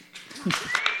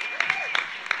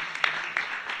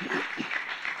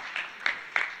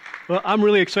Well, I'm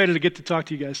really excited to get to talk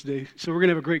to you guys today. So we're going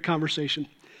to have a great conversation.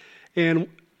 And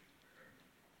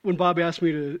when Bob asked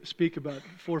me to speak about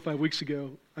 4 or 5 weeks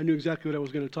ago, I knew exactly what I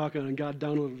was going to talk on, and God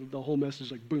downloaded the whole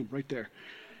message like boom, right there.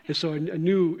 And so I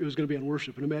knew it was going to be on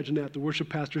worship. And imagine that, the worship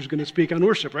pastor is going to speak on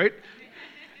worship, right?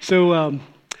 So I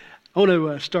want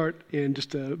to start and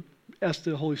just ask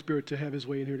the Holy Spirit to have his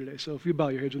way in here today. So if you bow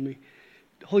your heads with me.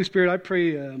 Holy Spirit, I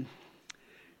pray,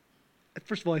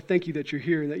 first of all, I thank you that you're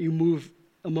here and that you move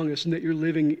among us and that you're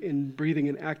living and breathing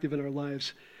and active in our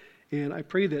lives. And I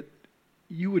pray that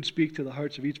you would speak to the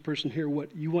hearts of each person here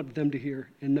what you want them to hear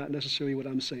and not necessarily what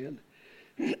I'm saying.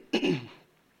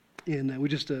 And we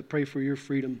just pray for your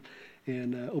freedom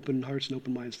and open hearts and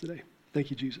open minds today. Thank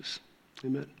you, Jesus.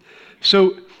 Amen.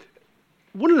 So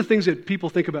one of the things that people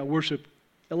think about worship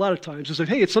a lot of times is like,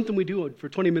 hey, it's something we do for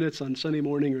 20 minutes on Sunday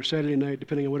morning or Saturday night,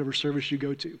 depending on whatever service you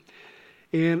go to.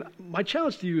 And my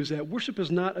challenge to you is that worship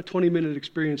is not a 20-minute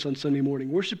experience on Sunday morning.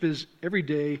 Worship is every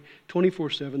day,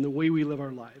 24/7, the way we live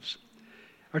our lives.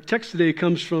 Our text today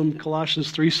comes from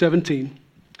Colossians 3:17.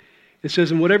 It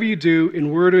says, "And whatever you do,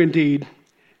 in word or in deed,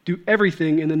 do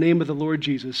everything in the name of the Lord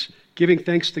Jesus, giving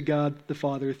thanks to God the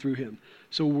Father through him."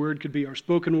 So word could be our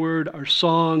spoken word, our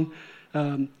song,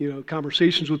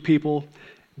 conversations with people.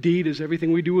 Deed is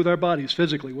everything we do with our bodies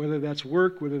physically, whether that's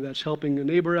work, whether that's helping a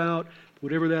neighbor out,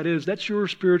 whatever that is. That's your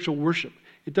spiritual worship.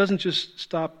 It doesn't just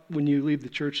stop when you leave the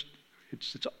church.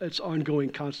 It's ongoing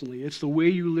constantly. It's the way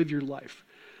you live your life.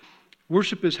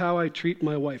 Worship is how I treat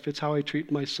my wife. It's how I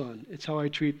treat my son. It's how I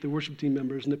treat the worship team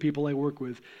members and the people I work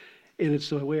with. And it's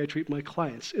the way I treat my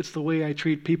clients. It's the way I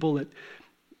treat people that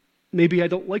maybe I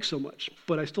don't like so much,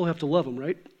 but I still have to love them,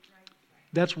 right?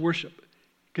 That's worship.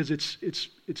 Because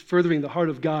it's furthering the heart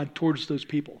of God towards those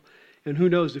people. And who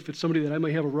knows, if it's somebody that I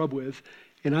might have a rub with,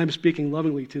 and I'm speaking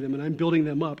lovingly to them, and I'm building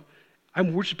them up,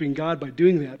 I'm worshiping God by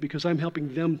doing that because I'm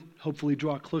helping them hopefully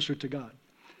draw closer to God.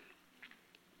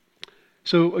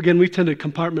 So again, we tend to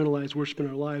compartmentalize worship in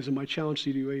our lives, and my challenge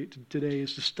to you today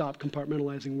is to stop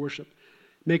compartmentalizing worship.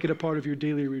 Make it a part of your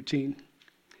daily routine.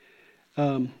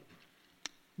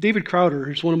 David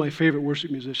Crowder is one of my favorite worship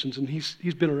musicians, and he's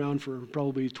been around for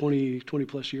probably 20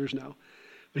 plus years now.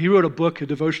 But he wrote a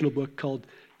devotional book called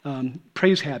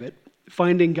Praise Habit,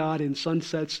 Finding God in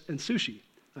Sunsets and Sushi.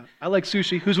 I like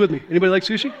sushi. Who's with me? Anybody like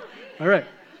sushi? All right.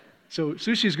 So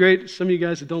sushi is great. Some of you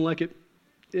guys that don't like it,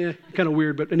 kind of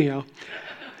weird, but anyhow.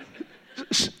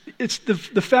 It's the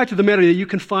fact of the matter that you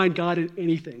can find God in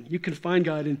anything. You can find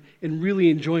God in really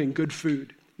enjoying good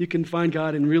food. You can find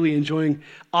God in really enjoying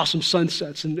awesome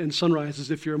sunsets and sunrises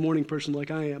if you're a morning person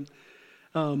like I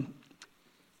am.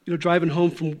 Driving home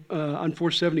from on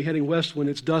 470 heading west when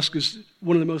it's dusk is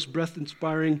one of the most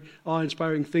breath-inspiring,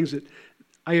 awe-inspiring things that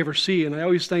I ever see. And I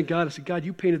always thank God. I say, God,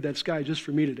 you painted that sky just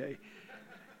for me today.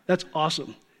 That's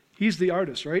awesome. He's the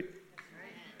artist, right?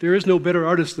 There is no better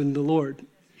artist than the Lord.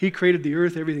 He created the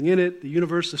earth, everything in it, the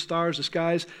universe, the stars, the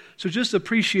skies. So just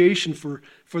appreciation for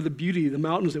the beauty, the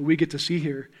mountains that we get to see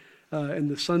here, and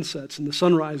the sunsets and the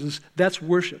sunrises, that's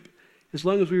worship. As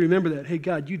long as we remember that, hey,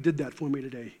 God, you did that for me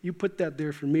today. You put that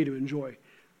there for me to enjoy.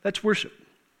 That's worship.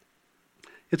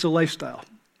 It's a lifestyle.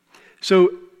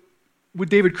 So with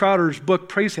David Crowder's book,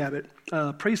 Praise Habit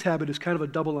is kind of a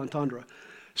double entendre.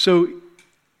 So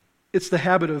it's the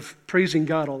habit of praising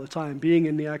God all the time, being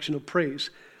in the action of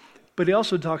praise. But he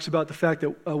also talks about the fact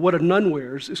that what a nun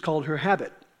wears is called her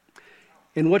habit.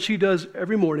 And what she does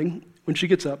every morning when she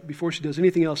gets up, before she does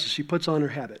anything else, is she puts on her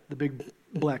habit, the big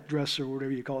black dress or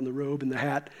whatever you call it, and the robe and the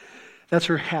hat. That's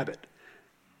her habit.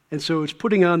 And so it's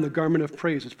putting on the garment of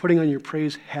praise. It's putting on your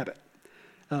praise habit.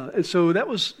 And so that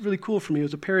was really cool for me. It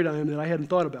was a paradigm that I hadn't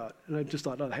thought about. And I just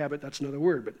thought, habit, that's another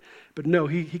word. But no,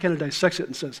 he kind of dissects it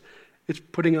and says, it's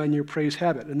putting on your praise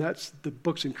habit. And that's the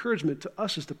book's encouragement to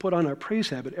us, is to put on our praise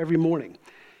habit every morning.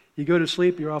 You go to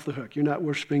sleep, you're off the hook. You're not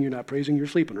worshiping, you're not praising, you're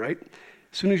sleeping, right?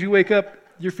 As soon as you wake up,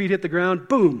 your feet hit the ground,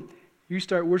 boom, you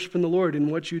start worshiping the Lord in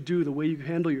what you do, the way you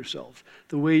handle yourself,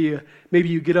 the way maybe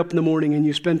you get up in the morning and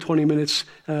you spend 20 minutes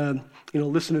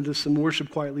listening to some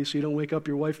worship quietly so you don't wake up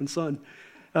your wife and son.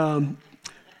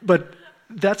 But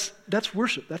that's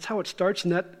worship. That's how it starts,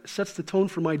 and that sets the tone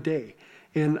for my day.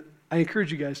 And I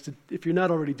encourage you guys to, if you're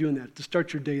not already doing that, to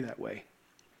start your day that way.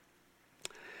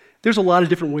 There's a lot of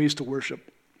different ways to worship.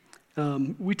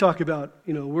 We talk about,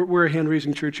 we're a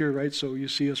hand-raising church here, right? So you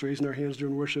see us raising our hands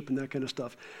during worship and that kind of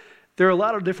stuff. There are a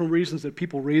lot of different reasons that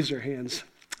people raise their hands.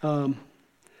 You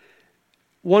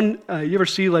ever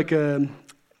see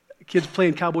kids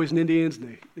playing cowboys and Indians,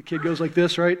 and the kid goes like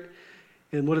this, right?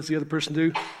 And what does the other person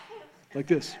do? Like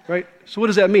this, right? So what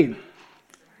does that mean?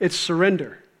 It's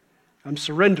surrender. I'm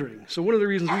surrendering. So one of the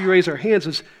reasons we raise our hands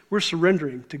is we're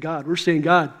surrendering to God. We're saying,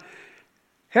 God,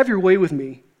 have your way with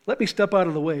me. Let me step out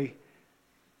of the way.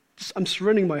 I'm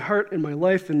surrendering my heart and my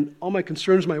life and all my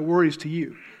concerns, my worries to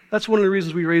you. That's one of the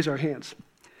reasons we raise our hands.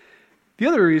 The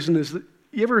other reason is that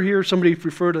you ever hear somebody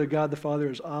refer to God the Father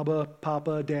as Abba,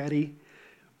 Papa, Daddy?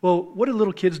 Well, what do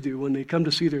little kids do when they come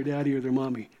to see their daddy or their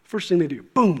mommy? First thing they do,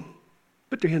 boom,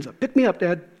 put their hands up. Pick me up,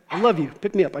 Dad. I love you.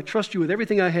 Pick me up. I trust you with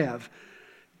everything I have.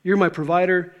 You're my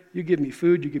provider. You give me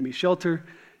food. You give me shelter.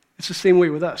 It's the same way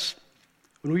with us.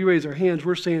 When we raise our hands,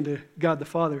 we're saying to God the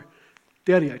Father,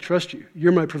 Daddy, I trust you.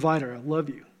 You're my provider. I love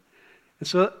you. And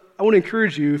so I want to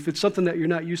encourage you, if it's something that you're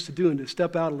not used to doing, to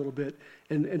step out a little bit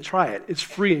and try it. It's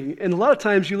freeing. And a lot of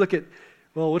times you look at,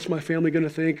 well, what's my family going to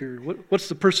think? Or what's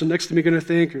the person next to me going to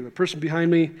think? Or the person behind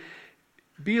me?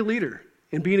 Be a leader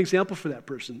and be an example for that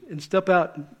person. And step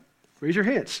out and raise your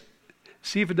hands.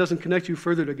 See if it doesn't connect you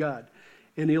further to God.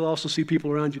 And you'll also see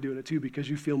people around you doing it too because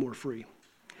you feel more free.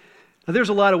 Now, there's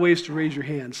a lot of ways to raise your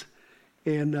hands.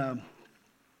 And,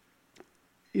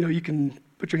 you can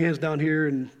put your hands down here,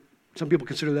 and some people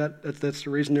consider that's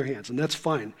raising their hands, and that's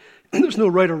fine. And there's no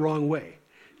right or wrong way.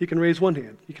 You can raise one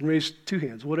hand. You can raise two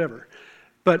hands, whatever.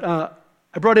 But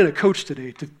I brought in a coach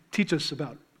today to teach us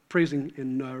about praising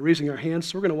and raising our hands,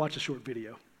 so we're going to watch a short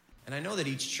video. And I know that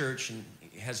each church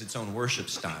has its own worship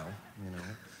style,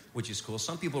 which is cool.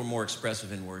 Some people are more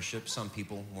expressive in worship, some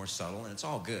people more subtle, and it's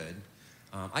all good.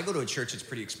 I go to a church that's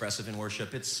pretty expressive in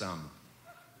worship. It's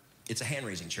a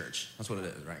hand-raising church. That's what it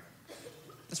is, right?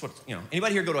 That's what,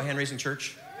 Anybody here go to a hand-raising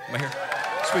church? Am I here?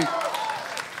 Sweet.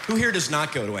 Who here does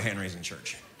not go to a hand-raising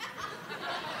church?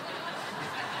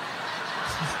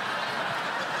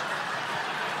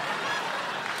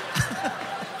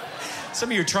 Some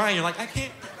of you are trying. You're like, I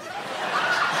can't.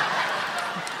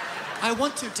 I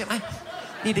want to, Tim. I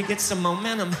need to get some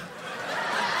momentum.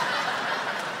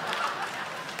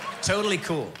 Totally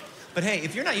cool. But hey,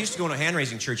 if you're not used to going to a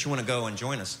hand-raising church, you want to go and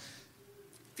join us,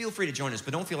 feel free to join us,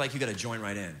 but don't feel like you got to join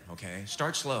right in, okay?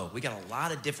 Start slow. We got a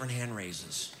lot of different hand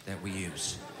raises that we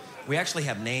use. We actually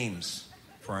have names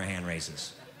for our hand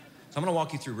raises. So I'm going to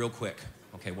walk you through real quick,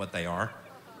 okay, what they are,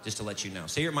 just to let you know.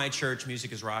 Say you're at my church,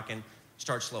 music is rocking.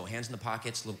 Start slow. Hands in the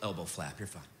pockets, little elbow flap. You're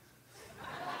fine.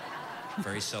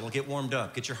 Very subtle. Get warmed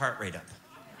up. Get your heart rate up.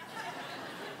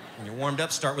 When you're warmed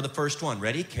up, start with the first one.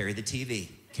 Ready? Carry the TV.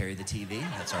 Carry the TV.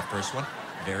 That's our first one.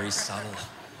 Very subtle.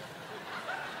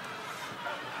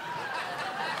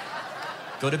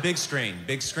 Go to big screen.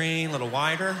 Big screen, a little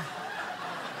wider.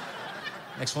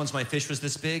 Next one's my fish was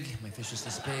this big. My fish was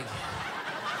this big.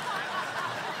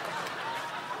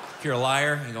 If you're a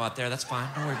liar, you go out there, that's fine.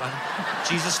 Don't worry about it.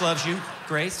 Jesus loves you.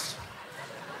 Grace.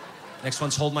 Next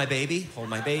one's hold my baby. Hold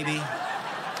my baby.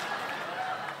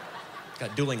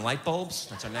 Got dueling light bulbs.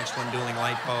 That's our next one, dueling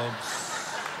light bulbs.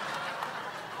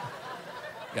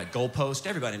 We got goalpost.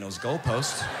 Everybody knows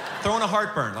goalpost. Throwing a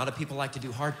heartburn. A lot of people like to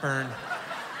do heartburn.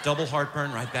 Double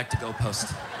heartburn, right back to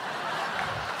goalpost.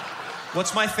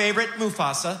 What's my favorite?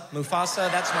 Mufasa.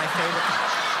 Mufasa, that's my favorite.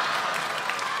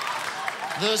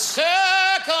 The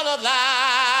circle of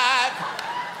life.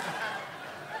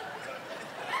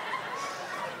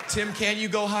 Tim, can you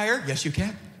go higher? Yes, you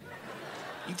can.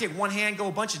 You can take one hand, go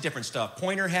a bunch of different stuff.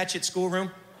 Pointer, hatchet,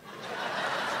 schoolroom.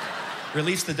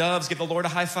 Release the doves, give the Lord a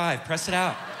high five, press it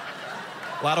out.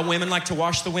 A lot of women like to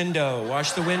wash the window.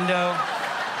 Wash the window.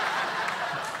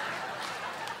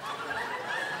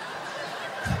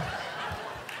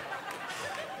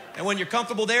 And when you're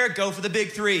comfortable there, go for the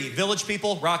big three. Village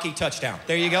people, Rocky, touchdown.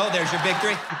 There you go, there's your big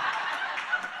three.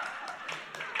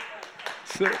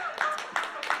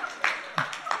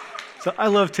 So I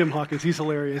love Tim Hawkins, he's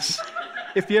hilarious.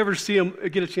 If you ever see him,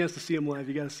 get a chance to see him live,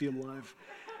 you got to see him live.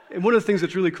 And one of the things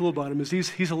that's really cool about him is he's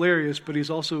hilarious, but he's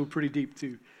also pretty deep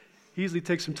too. He usually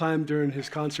takes some time during his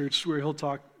concerts where he'll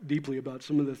talk deeply about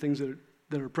some of the things that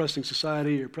are oppressing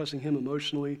society or oppressing him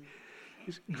emotionally.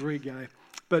 He's a great guy.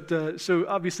 But so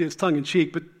obviously it's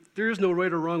tongue-in-cheek, but there is no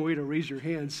right or wrong way to raise your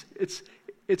hands. It's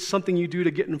something you do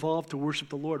to get involved to worship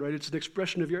the Lord, right? It's an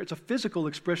expression of it's a physical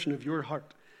expression of your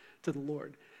heart to the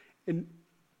Lord. And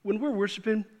when we're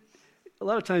worshiping, a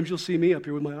lot of times you'll see me up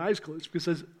here with my eyes closed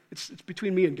because it's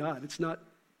between me and God. It's not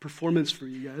performance for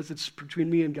you guys. It's between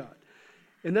me and God.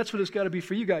 And that's what it's got to be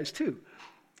for you guys too.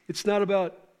 It's not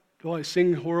about, I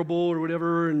sing horrible or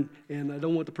whatever, and I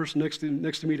don't want the person next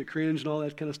to me to cringe and all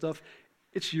that kind of stuff.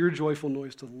 It's your joyful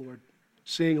noise to the Lord.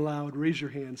 Sing loud, raise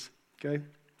your hands, okay?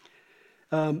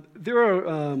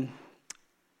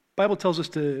 Bible tells us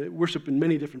to worship in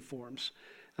many different forms.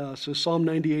 So Psalm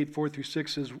 98, 4-6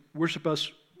 says,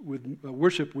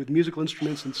 worship with musical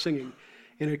instruments and singing.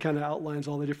 and it kind of outlines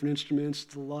all the different instruments,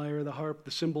 the lyre, the harp,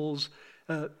 the cymbals.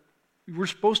 We're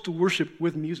supposed to worship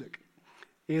with music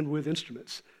and with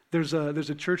instruments. There's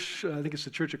a church, I think it's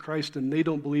the Church of Christ, and they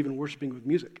don't believe in worshiping with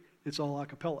music. It's all a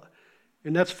cappella.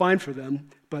 And that's fine for them,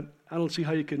 but I don't see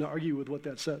how you can argue with what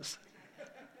that says.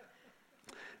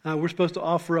 We're supposed to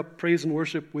offer up praise and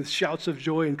worship with shouts of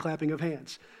joy and clapping of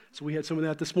hands. So we had some of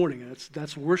that this morning, and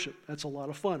that's worship. That's a lot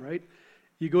of fun, right?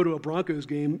 You go to a Broncos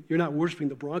game, you're not worshiping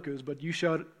the Broncos, but you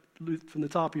shout from the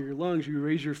top of your lungs, you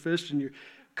raise your fist, and you're,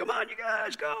 come on, you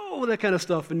guys, go, that kind of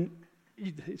stuff. And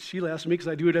she laughs at me because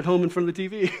I do it at home in front of the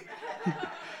TV.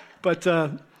 But,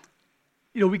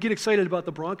 we get excited about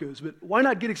the Broncos, but why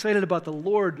not get excited about the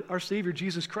Lord, our Savior,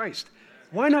 Jesus Christ?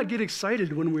 Why not get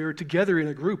excited when we're together in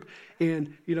a group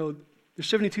and, there's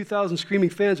 72,000 screaming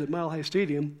fans at Mile High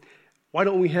Stadium. Why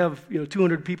don't we have,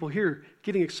 200 people here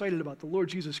getting excited about the Lord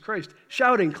Jesus Christ,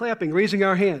 shouting, clapping, raising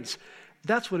our hands?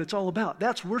 That's what it's all about.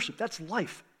 That's worship. That's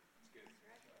life.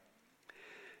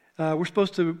 We're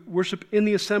supposed to worship in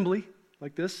the assembly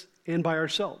like this and by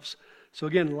ourselves. So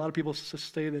again, a lot of people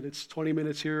say that it's 20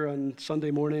 minutes here on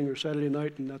Sunday morning or Saturday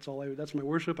night, and that's my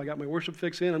worship. I got my worship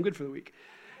fix in. I'm good for the week.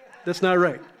 That's not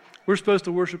right. We're supposed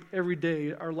to worship every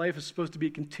day. Our life is supposed to be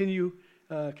a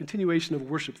continuation of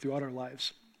worship throughout our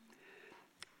lives.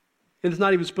 And it's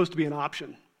not even supposed to be an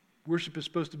option. Worship is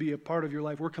supposed to be a part of your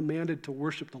life. We're commanded to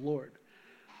worship the Lord.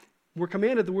 We're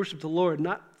commanded to worship the Lord,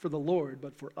 not for the Lord,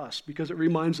 but for us, because it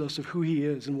reminds us of who He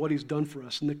is and what He's done for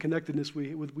us and the connectedness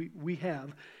we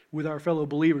have with our fellow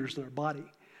believers in our body.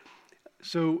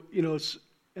 So,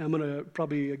 I'm going to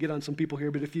probably get on some people here,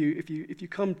 but if you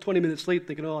come 20 minutes late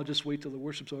thinking, I'll just wait till the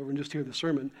worship's over and just hear the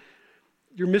sermon,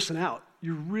 you're missing out.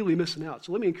 You're really missing out.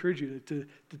 So let me encourage you to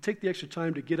take the extra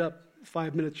time to get up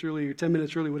 5 minutes early or 10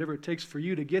 minutes early, whatever it takes for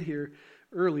you to get here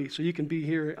early so you can be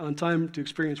here on time to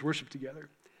experience worship together.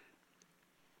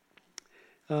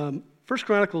 First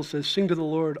Chronicles says, sing to the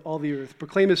Lord, all the earth.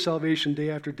 Proclaim His salvation day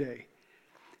after day.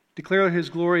 Declare His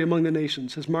glory among the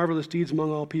nations, His marvelous deeds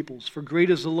among all peoples. For great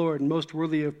is the Lord and most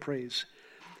worthy of praise.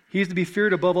 He is to be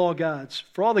feared above all gods.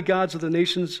 For all the gods of the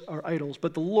nations are idols,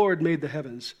 but the Lord made the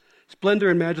heavens. Splendor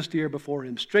and majesty are before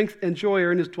Him. Strength and joy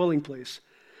are in His dwelling place.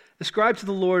 Ascribe to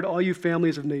the Lord, all you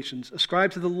families of nations.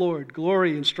 Ascribe to the Lord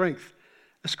glory and strength.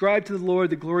 Ascribe to the Lord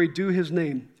the glory due His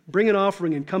name. Bring an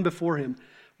offering and come before Him.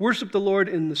 Worship the Lord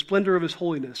in the splendor of His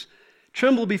holiness.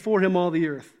 Tremble before Him, all the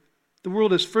earth. The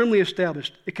world is firmly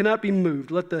established. It cannot be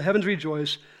moved. Let the heavens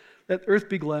rejoice. Let earth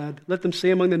be glad. Let them say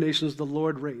among the nations, the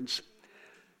Lord reigns.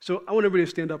 So I want everybody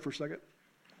to stand up for a second.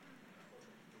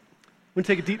 I'm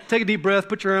going to take a deep breath.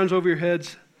 Put your arms over your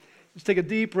heads. Just take a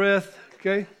deep breath,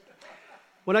 okay?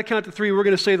 When I count to 3, we're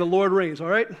going to say the Lord reigns, all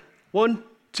right? 1,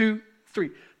 2,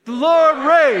 3. The Lord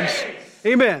reigns.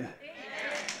 Amen.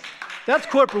 That's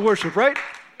corporate worship, right?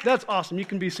 That's awesome. You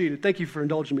can be seated. Thank you for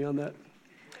indulging me on that.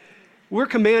 We're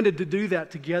commanded to do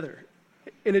that together.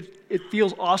 And it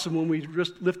feels awesome when we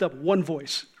just lift up one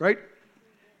voice, right?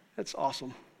 That's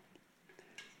awesome.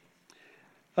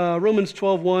 Romans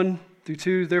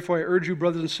 12:1-2, therefore I urge you,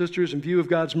 brothers and sisters, in view of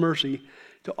God's mercy,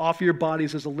 to offer your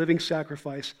bodies as a living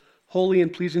sacrifice, holy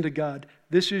and pleasing to God.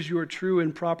 This is your true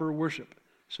and proper worship.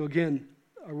 So again,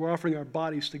 we're offering our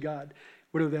bodies to God,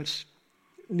 whether that's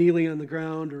kneeling on the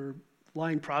ground or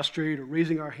lying prostrate or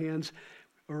raising our hands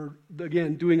or,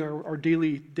 again, doing our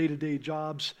daily day-to-day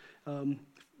jobs,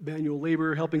 manual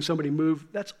labor, helping somebody move.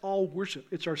 That's all worship.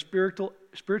 It's our spiritual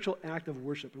act of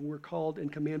worship, and we're called and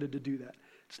commanded to do that.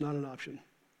 It's not an option.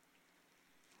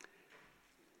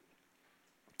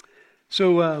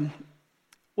 So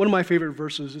one of my favorite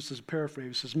verses, this is a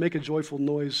paraphrase, says, make a joyful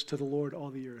noise to the Lord, all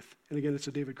the earth. And again, it's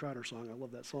a David Crowder song. I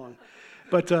love that song.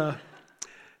 But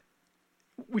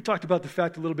we talked about the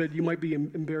fact a little bit, you might be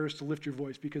embarrassed to lift your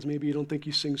voice because maybe you don't think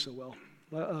you sing so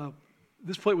well.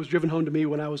 This point was driven home to me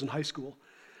when I was in high school.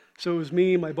 So it was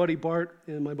me, my buddy Bart,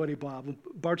 and my buddy Bob.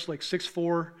 Bart's like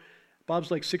 6'4", Bob's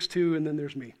like 6'2", and then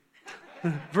there's me.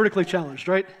 Vertically challenged,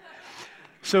 right?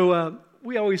 So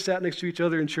we always sat next to each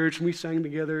other in church, and we sang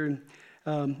together.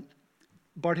 And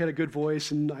Bart had a good voice,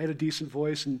 and I had a decent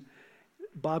voice, and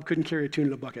Bob couldn't carry a tune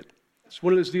in a bucket. It's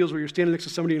one of those deals where you're standing next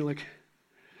to somebody, and you're like,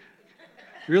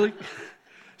 really?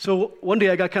 So one day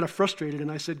I got kind of frustrated,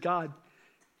 and I said, God,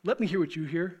 let me hear what you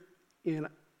hear. And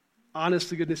honest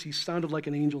to goodness, he sounded like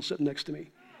an angel sitting next to me.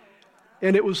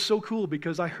 And it was so cool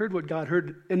because I heard what God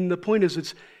heard. And the point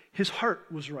is, his heart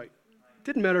was right. It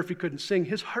didn't matter if he couldn't sing.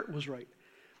 His heart was right.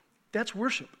 That's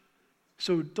worship.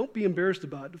 So don't be embarrassed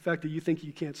about the fact that you think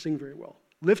you can't sing very well.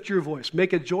 Lift your voice.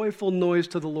 Make a joyful noise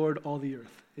to the Lord, all the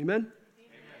earth. Amen?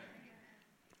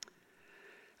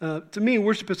 To me,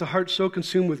 worship is a heart so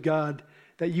consumed with God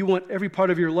that you want every part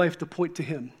of your life to point to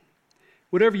him.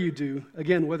 Whatever you do,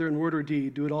 again, whether in word or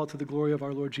deed, do it all to the glory of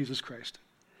our Lord Jesus Christ.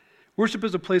 Worship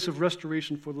is a place of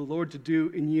restoration for the Lord to do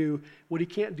in you what he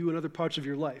can't do in other parts of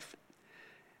your life.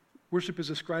 Worship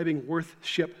is ascribing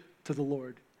worthship to the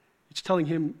Lord. It's telling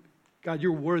him, God,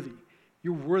 you're worthy.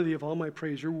 You're worthy of all my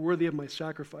praise. You're worthy of my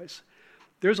sacrifice.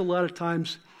 There's a lot of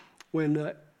times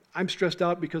when I'm stressed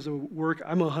out because of work.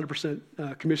 I'm a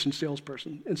 100% commission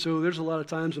salesperson. And so there's a lot of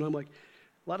times when I'm like,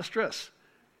 a lot of stress.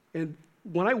 And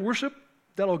when I worship,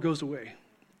 that all goes away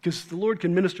because the Lord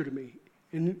can minister to me.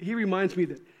 And he reminds me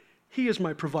that he is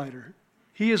my provider.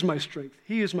 He is my strength.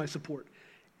 He is my support.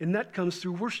 And that comes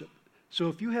through worship. So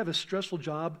if you have a stressful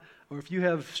job or if you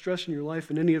have stress in your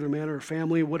life in any other manner or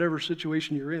family, whatever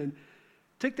situation you're in,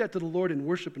 take that to the Lord in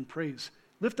worship and praise.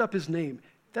 Lift up his name.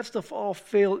 That stuff all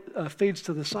fades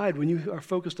to the side when you are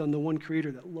focused on the one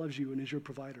creator that loves you and is your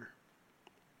provider.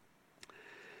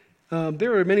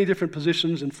 There are many different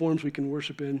positions and forms we can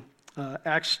worship in.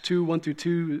 Acts 2,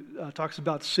 1-2 talks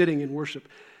about sitting in worship.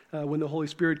 When the Holy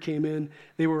Spirit came in,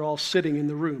 they were all sitting in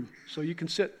the room. So you can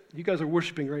sit. You guys are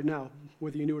worshiping right now,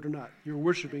 whether you knew it or not. You're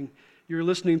worshiping. You're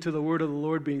listening to the word of the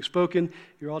Lord being spoken.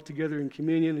 You're all together in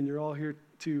communion, and you're all here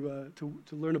to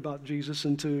learn about Jesus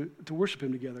and to worship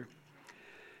him together.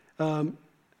 Psalm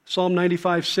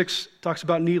 95:6 talks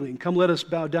about kneeling. Come, let us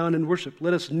bow down and worship.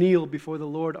 Let us kneel before the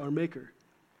Lord our Maker.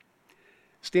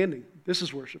 Standing. This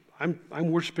is worship.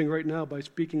 I'm worshiping right now by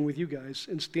speaking with you guys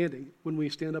and standing. When we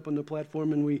stand up on the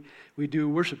platform and we do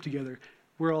worship together,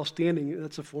 we're all standing.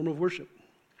 That's a form of worship.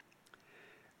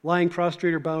 Lying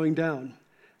prostrate or bowing down.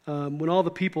 When all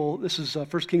the people, this is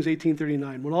 1 Kings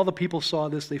 18:39. When all the people saw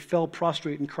this, they fell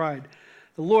prostrate and cried,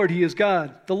 "The Lord, he is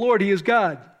God. The Lord, he is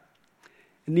God."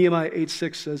 And Nehemiah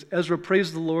 8:6 says, Ezra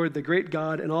praised the Lord, the great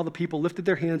God, and all the people lifted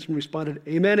their hands and responded,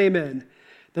 "Amen, amen."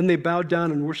 Then they bowed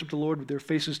down and worshiped the Lord with their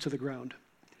faces to the ground.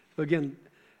 So again,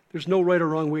 there's no right or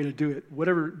wrong way to do it.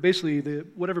 Whatever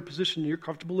position you're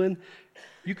comfortable in,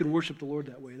 you can worship the Lord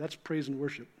that way. That's praise and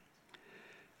worship.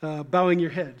 Bowing your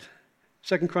head.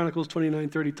 2 Chronicles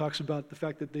 29:30 talks about the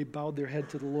fact that they bowed their head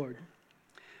to the Lord.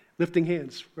 Lifting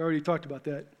hands. We already talked about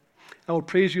that. I will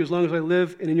praise you as long as I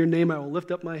live, and in your name I will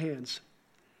lift up my hands.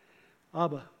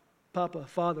 Abba, Papa,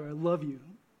 Father, I love you.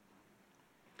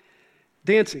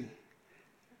 Dancing.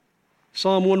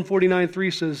 Psalm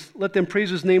 149:3 says, let them praise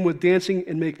his name with dancing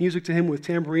and make music to him with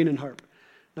tambourine and harp.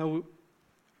 Now,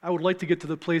 I would like to get to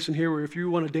the place in here where if you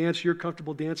want to dance, you're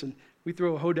comfortable dancing. We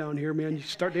throw a hoedown here, man, you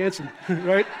start dancing,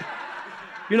 right?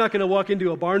 You're not going to walk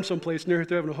into a barn someplace and they're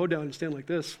having a hoedown and stand like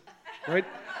this, right?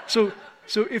 So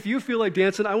if you feel like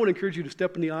dancing, I want to encourage you to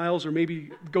step in the aisles or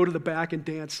maybe go to the back and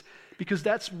dance because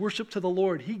that's worship to the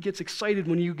Lord. He gets excited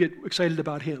when you get excited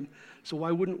about him. So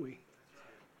why wouldn't we?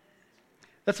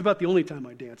 That's about the only time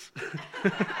I dance.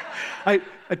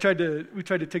 We tried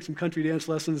to take some country dance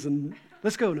lessons and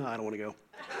let's go. No, I don't want to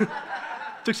go.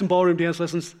 Took some ballroom dance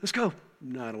lessons. Let's go.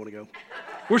 No, I don't want to go.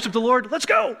 Worship the Lord. Let's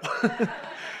go.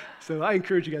 So I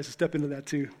encourage you guys to step into that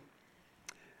too.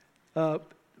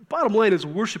 Bottom line is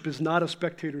worship is not a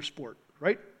spectator sport,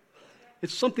 right?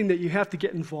 It's something that you have to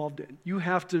get involved in. You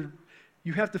have to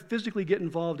physically get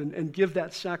involved and give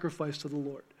that sacrifice to the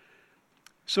Lord.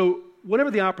 So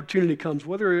whenever the opportunity comes,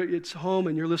 whether it's home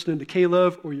and you're listening to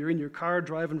K-Love or you're in your car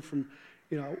driving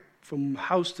from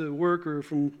house to work or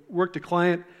from work to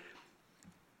client,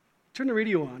 turn the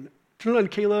radio on. Turn on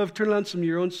K-Love, turn on some of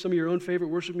your own favorite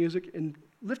worship music and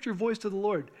lift your voice to the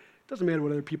Lord. It doesn't matter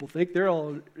what other people think. They're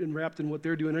all enwrapped in what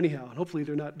they're doing anyhow. And hopefully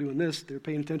they're not doing this. They're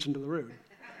paying attention to the road.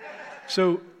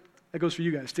 So that goes for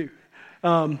you guys too.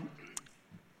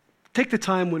 Take the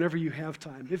time whenever you have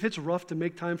time. If it's rough to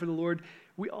make time for the Lord,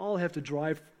 we all have to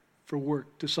drive for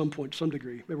work to some point, some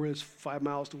degree. Maybe it's 5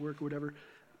 miles to work or whatever.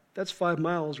 That's 5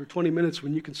 miles or 20 minutes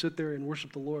when you can sit there and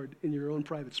worship the Lord in your own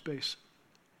private space.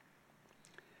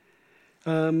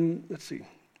 Let's see.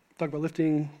 Talk about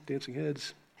lifting, dancing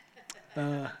heads.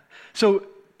 So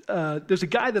there's a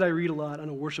guy that I read a lot on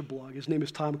a worship blog. His name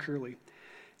is Tom Curley.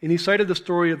 And he cited the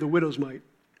story of the widow's mite.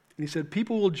 And he said,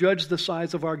 people will judge the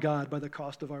size of our God by the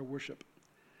cost of our worship.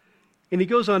 And he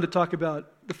goes on to talk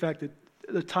about the fact that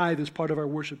the tithe is part of our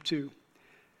worship too.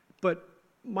 But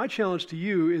my challenge to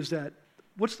you is that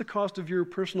what's the cost of your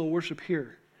personal worship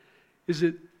here?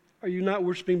 Are you not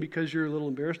worshiping because you're a little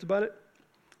embarrassed about it?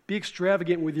 Be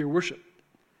extravagant with your worship.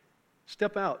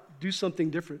 Step out. Do something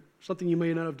different, something you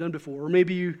may not have done before. Or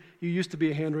maybe you used to be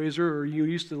a hand raiser or you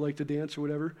used to like to dance or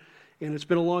whatever, and it's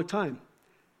been a long time.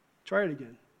 Try it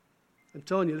again. I'm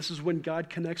telling you, this is when God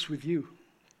connects with you.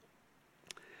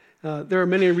 There are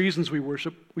many reasons we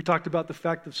worship. We talked about the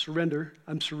fact of surrender.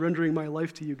 I'm surrendering my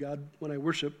life to you, God, when I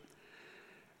worship.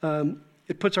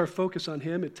 It puts our focus on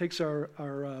him. It takes our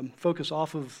focus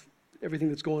off of everything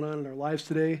that's going on in our lives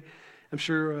today. I'm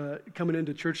sure coming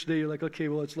into church today, you're like, okay,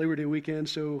 well, it's Labor Day weekend,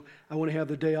 so I want to have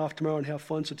the day off tomorrow and have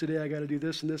fun, so today I got to do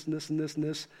this and this and this and this and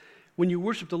this. When you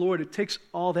worship the Lord, it takes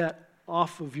all that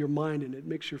off of your mind, and it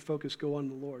makes your focus go on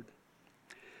the Lord.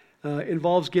 It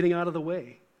involves getting out of the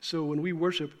way. So when we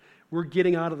worship, we're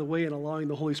getting out of the way and allowing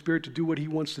the Holy Spirit to do what he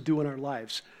wants to do in our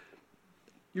lives.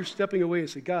 You're stepping away and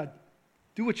say, God,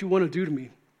 do what you want to do to me,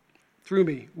 through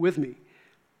me, with me,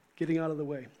 getting out of the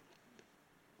way.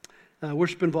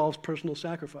 Worship involves personal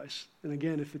sacrifice. And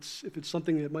again, if it's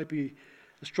something that might be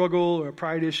a struggle or a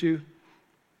pride issue,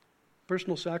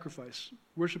 personal sacrifice.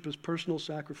 Worship is personal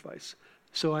sacrifice.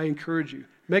 So I encourage you,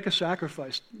 make a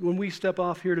sacrifice. When we step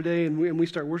off here today and we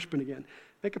start worshiping again,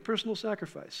 make a personal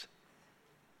sacrifice.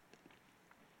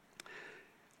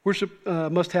 Worship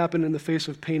must happen in the face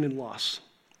of pain and loss.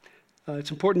 It's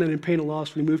important that in pain and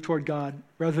loss we move toward God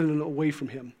rather than away from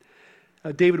him.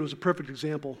 David was a perfect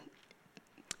example.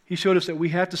 He showed us that we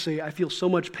have to say, I feel so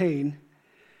much pain,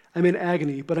 I'm in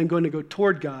agony, but I'm going to go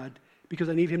toward God because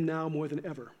I need him now more than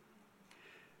ever.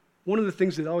 One of the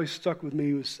things that always stuck with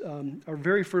me was our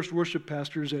very first worship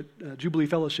pastors at Jubilee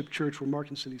Fellowship Church were Mark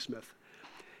and Cindy Smith.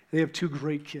 They have two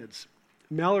great kids.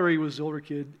 Mallory was the older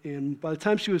kid, and by the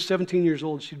time she was 17 years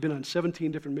old, she'd been on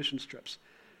 17 different mission trips.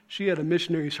 She had a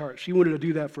missionary's heart. She wanted to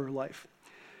do that for her life.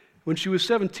 When she was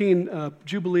 17,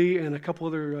 Jubilee and a couple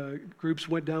other groups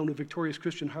went down to Victorious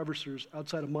Christian Harvesters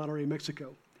outside of Monterrey,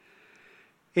 Mexico.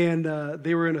 And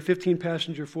they were in a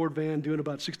 15-passenger Ford van doing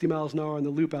about 60 miles an hour on the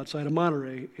loop outside of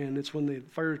Monterey, and it's when the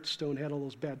Firestone had all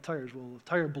those bad tires. Well, the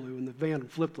tire blew, and the van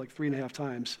flipped like 3.5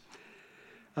 times.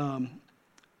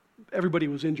 Everybody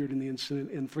was injured in the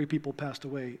incident, and 3 people passed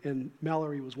away, and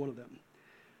Mallory was one of them.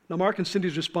 Now, Mark and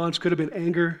Cindy's response could have been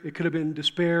anger. It could have been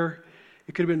despair.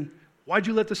 It could have been, why'd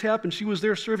you let this happen? She was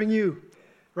there serving you,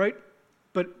 right?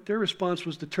 But their response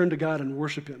was to turn to God and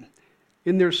worship him.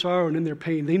 In their sorrow and in their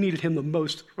pain, they needed him the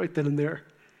most right then and there.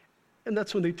 And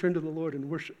that's when they turned to the Lord and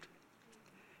worshiped.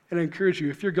 And I encourage you,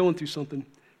 if you're going through something,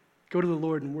 go to the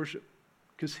Lord and worship,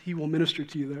 because he will minister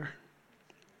to you there.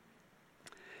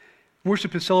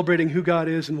 Worship is celebrating who God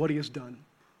is and what he has done,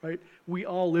 right? We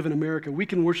all live in America. We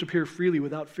can worship here freely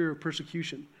without fear of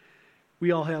persecution.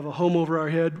 We all have a home over our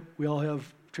head. We all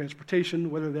have transportation,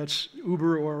 whether that's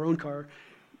Uber or our own car.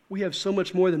 We have so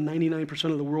much more than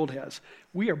 99% of the world has.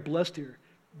 We are blessed here.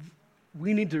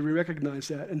 We need to recognize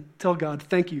that and tell God,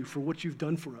 thank you for what you've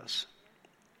done for us.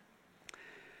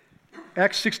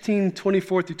 Acts 16,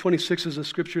 24 through 26 is a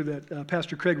scripture that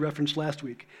Pastor Craig referenced last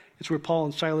week. It's where Paul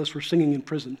and Silas were singing in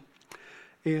prison.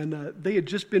 And they had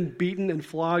just been beaten and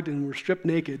flogged and were stripped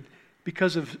naked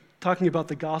because of talking about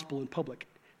the gospel in public.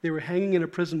 They were hanging in a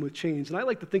prison with chains. And I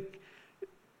like to think,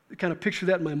 kind of picture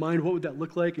that in my mind. What would that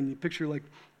look like? And you picture like,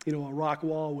 a rock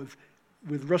wall with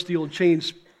rusty old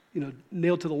chains,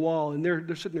 nailed to the wall. And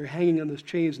they're sitting there hanging on those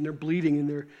chains, and they're bleeding,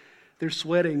 and they're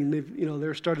sweating, and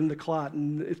they're starting to clot,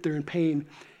 and if they're in pain.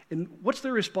 And what's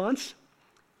their response?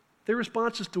 Their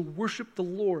response is to worship the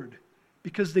Lord,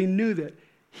 because they knew that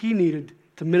he needed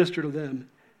to minister to them.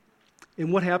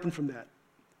 And what happened from that?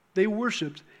 They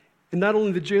worshiped, and not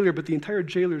only the jailer, but the entire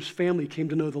jailer's family came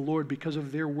to know the Lord because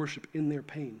of their worship in their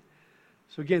pain.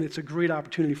 So again, it's a great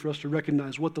opportunity for us to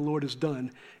recognize what the Lord has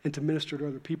done and to minister to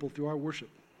other people through our worship.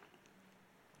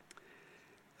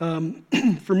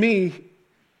 For me,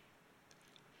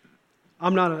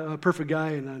 I'm not a perfect guy,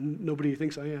 and nobody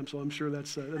thinks I am, so I'm sure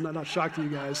that's not shocked to you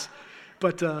guys.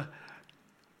 But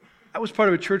I was part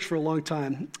of a church for a long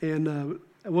time, and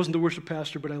I wasn't the worship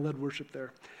pastor, but I led worship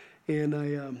there. And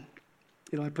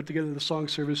I put together the song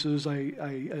services.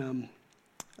 I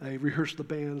rehearsed the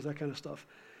bands, that kind of stuff.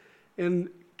 And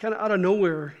kind of out of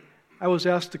nowhere, I was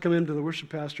asked to come into the worship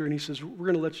pastor, and he says,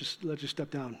 "We're going to let you step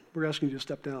down. We're asking you to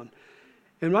step down."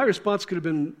 And my response could have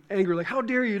been anger, like, "How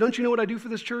dare you? Don't you know what I do for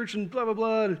this church?" And blah, blah,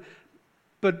 blah.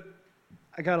 But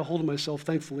I got a hold of myself,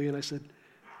 thankfully, and I said,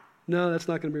 "No, that's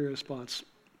not going to be a response."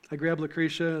 I grabbed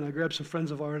Lucretia, and I grabbed some friends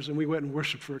of ours, and we went and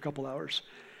worshiped for a couple hours.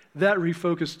 That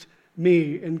refocused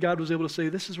me, and God was able to say,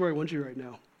 "This is where I want you right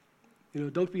now.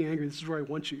 Don't be angry. This is where I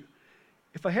want you."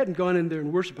 If I hadn't gone in there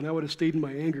and worshiped and I would have stayed in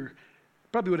my anger,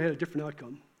 probably would have had a different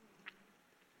outcome.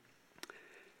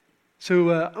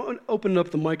 So I want to open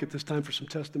up the mic at this time for some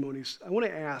testimonies. I want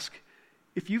to ask,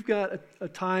 if you've got a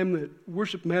time that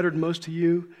worship mattered most to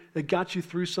you, that got you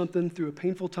through something, through a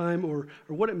painful time, or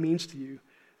what it means to you,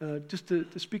 just to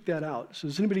speak that out. So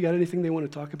has anybody got anything they want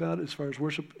to talk about as far as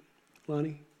worship?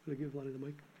 Lonnie? Can I give Lonnie the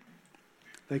mic?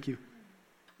 Thank you.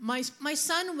 My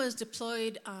son was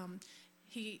deployed.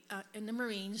 in the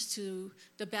Marines to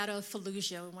the Battle of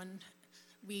Fallujah when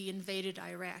we invaded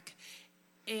Iraq.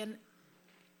 And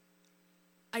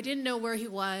I didn't know where he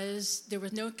was. There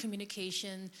was no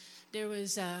communication.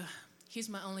 He's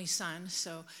my only son,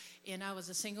 and I was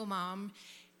a single mom.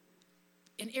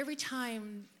 And every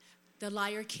time the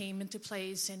liar came into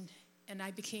place and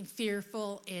I became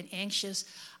fearful and anxious,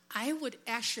 I would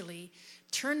actually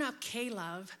turn up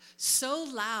K-Love so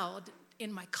loud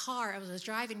in my car I was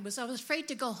driving because I was afraid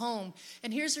to go home.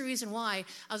 And here's the reason why.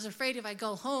 I was afraid if I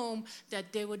go home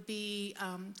that there would be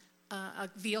a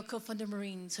vehicle from the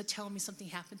Marines to tell me something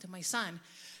happened to my son.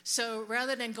 So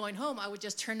rather than going home, I would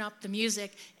just turn up the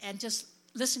music and just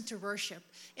listen to worship.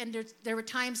 And there were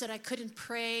times that I couldn't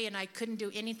pray and I couldn't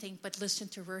do anything but listen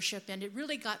to worship. And it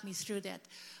really got me through that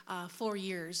 4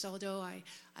 years, although I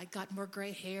got more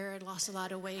gray hair, I lost a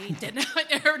lot of weight and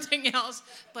everything else.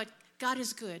 But God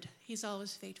is good. He's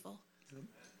always faithful.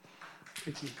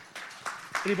 Thank you.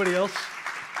 Anybody else?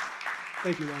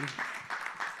 Thank you, Ronnie.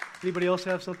 Anybody else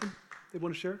have something they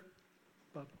want to share?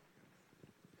 Bob?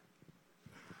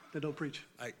 Then don't preach.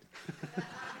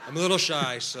 I'm a little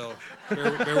shy, so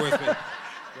bear with me.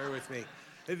 Bear with me.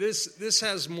 This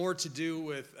has more to do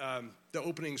with the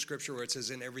opening scripture where it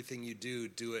says, "In everything you do,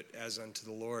 do it as unto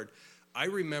the Lord." I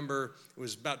remember it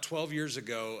was about 12 years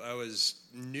ago. I was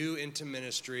new into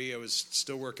ministry. I was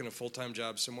still working a full-time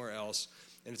job somewhere else.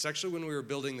 And it's actually when we were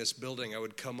building this building, I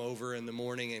would come over in the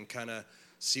morning and kind of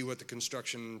see what the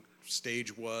construction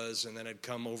stage was, and then I'd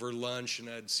come over lunch and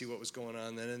I'd see what was going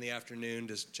on. Then in the afternoon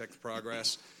to check the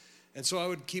progress. And so I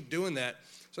would keep doing that.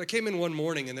 So I came in one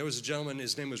morning, and there was a gentleman,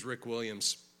 his name was Rick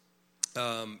Williams,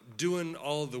 doing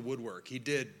all of the woodwork. He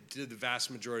did the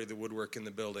vast majority of the woodwork in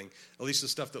the building, at least the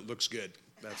stuff that looks good.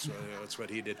 That's what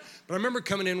he did. But I remember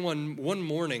coming in one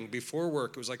morning before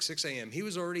work. It was like 6 a.m. He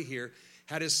was already here,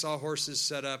 had his sawhorses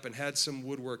set up, and had some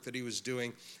woodwork that he was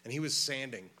doing, and he was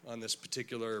sanding on this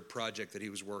particular project that he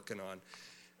was working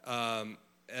on.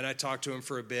 And I talked to him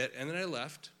for a bit, and then I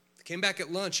left. Came back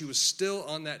at lunch. He was still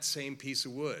on that same piece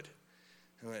of wood.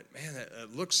 I went, "Man,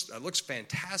 that looks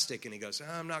fantastic." And he goes,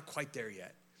 "I'm not quite there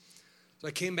yet." So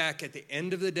I came back at the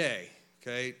end of the day,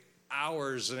 okay,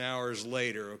 hours and hours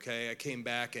later, okay, I came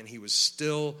back and he was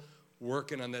still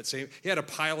working on that same. He had a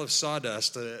pile of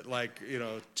sawdust,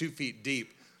 2 feet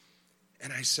deep.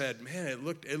 And I said, "Man, it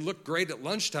looked great at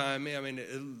lunchtime. I mean,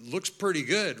 it looks pretty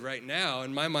good right now."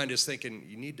 And my mind is thinking,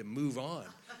 you need to move on.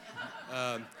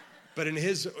 But and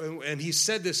he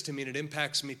said this to me, and it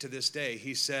impacts me to this day.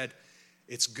 He said,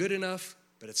 "It's good enough,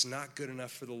 but it's not good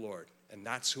enough for the Lord, and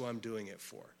that's who I'm doing it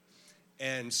for."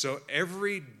 And so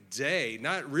every day,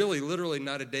 literally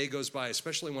not a day goes by,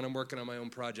 especially when I'm working on my own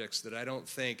projects, that I don't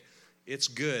think it's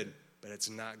good, but it's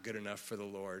not good enough for the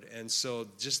Lord. And so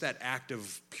just that act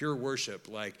of pure worship,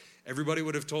 like everybody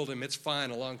would have told him it's fine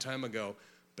a long time ago,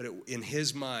 but in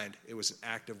his mind, it was an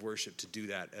act of worship to do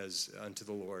that as unto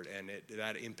the Lord, and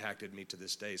that impacted me to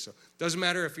this day. So it doesn't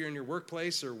matter if you're in your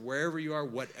workplace or wherever you are,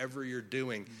 whatever you're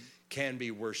doing can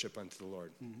be worship unto the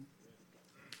Lord. Mm-hmm.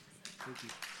 Thank you.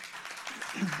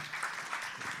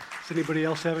 Does anybody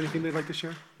else have anything they'd like to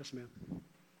share? Yes, ma'am.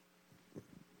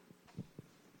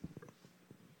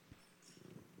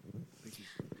 Thank you.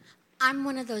 I'm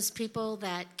one of those people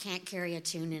that can't carry a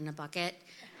tune in a bucket.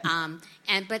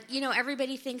 But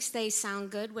everybody thinks they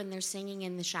sound good when they're singing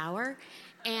in the shower.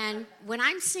 And when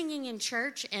I'm singing in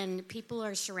church and people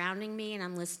are surrounding me and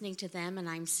I'm listening to them and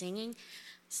I'm singing,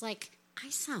 it's like, I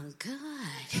sound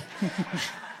good.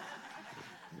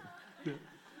 Yeah.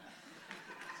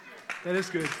 That is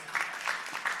good.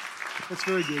 That's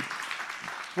very good.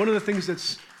 One of the things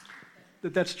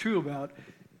that's true about,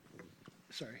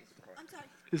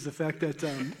 is the fact that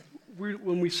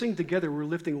when we sing together, we're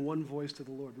lifting one voice to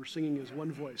the Lord. We're singing as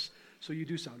one voice. So you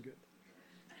do sound good.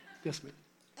 Yes, ma'am.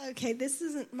 Okay, this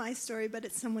isn't my story, but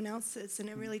it's someone else's, and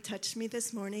it really touched me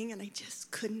this morning, and I just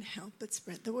couldn't help but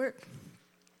spread the word.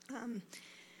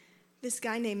 This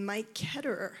guy named Mike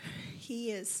Ketterer,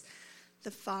 he is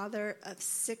the father of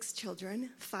 6 children,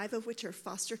 5 of which are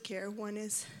foster care. One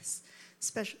is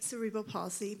special cerebral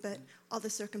palsy, but all the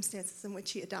circumstances in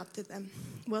which he adopted them.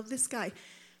 Well, this guy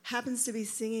happens to be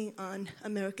singing on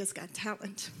America's Got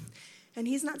Talent, and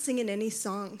he's not singing any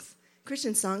songs,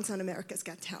 Christian songs on America's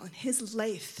Got Talent. His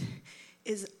life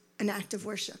is an act of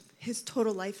worship. His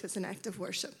total life is an act of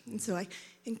worship. And so I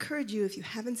encourage you, if you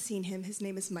haven't seen him, his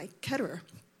name is Mike Ketterer.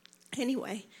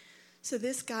 Anyway, so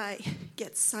this guy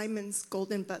gets Simon's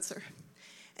Golden Buzzer.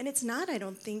 And it's not, I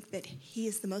don't think, that he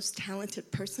is the most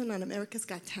talented person on America's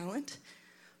Got Talent,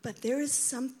 but there is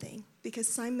something, because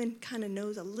Simon kind of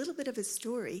knows a little bit of his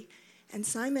story, and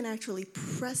Simon actually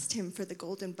pressed him for the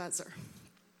Golden Buzzer.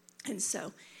 And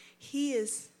so he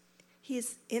is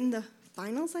in the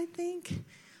finals, I think.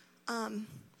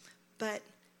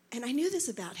 And I knew this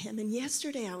about him. And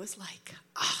yesterday I was like,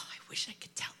 oh, I wish I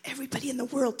could tell everybody in the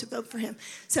world to vote for him.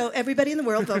 So everybody in the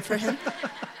world vote for him.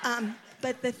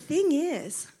 But the thing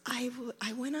is, I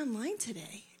went online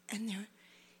today, and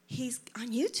he's on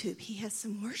YouTube. He has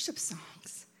some worship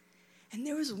songs. And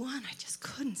there was one I just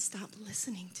couldn't stop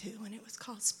listening to, and it was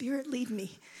called Spirit Lead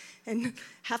Me. And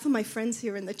half of my friends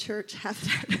here in the church have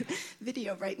that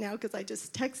video right now because I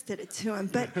just texted it to him.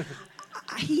 But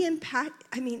he impacted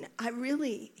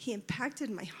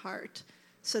my heart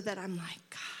so that I'm like,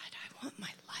 God, I want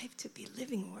my life to be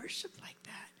living worship like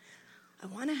that. I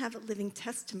want to have a living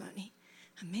testimony.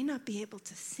 I may not be able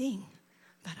to sing,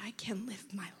 but I can live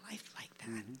my life like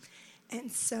that. Mm-hmm.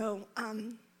 And so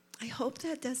I hope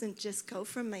that doesn't just go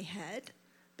from my head,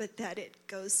 but that it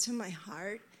goes to my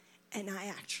heart and I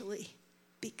actually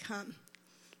become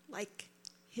like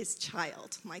his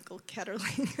child, Michael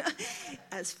Ketterling,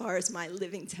 as far as my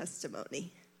living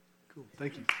testimony. Cool.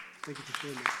 Thank you. Thank you for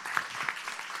sharing that.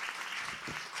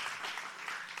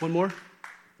 One more?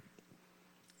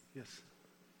 Yes.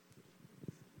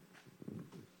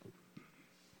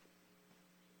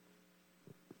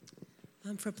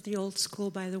 I'm from the old school,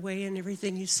 by the way, and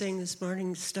everything you sang this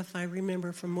morning is stuff I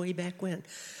remember from way back when.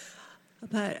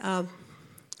 But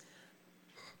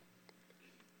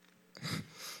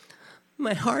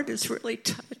my heart is really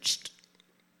touched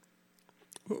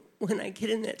when I get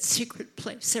in that secret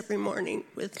place every morning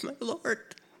with my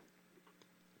Lord.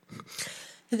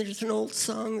 And there's an old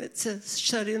song that says,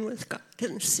 shut in with God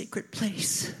in the secret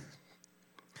place.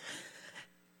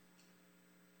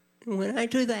 And when I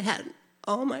do that,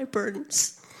 all my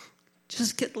burdens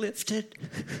just get lifted.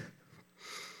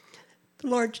 The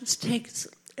Lord just takes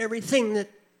everything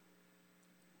that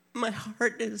my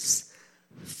heart is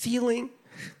feeling,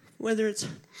 whether it's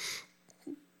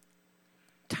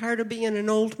tired of being an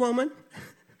old woman,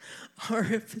 or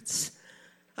if it's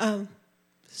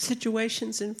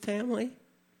situations in family,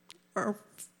 or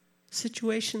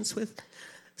situations with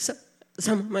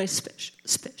some of my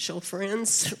special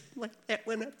friends, like that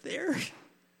one up there.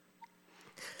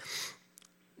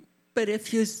 But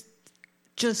if you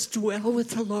just dwell with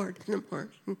the Lord in the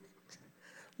morning,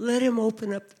 let him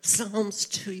open up the Psalms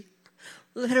to you.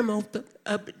 Let him open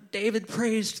up. David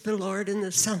praised the Lord in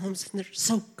the Psalms, and they're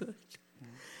so good.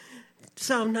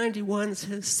 Psalm 91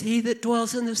 says, he that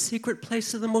dwells in the secret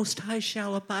place of the Most High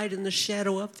shall abide in the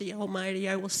shadow of the Almighty.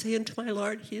 I will say unto my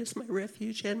Lord, he is my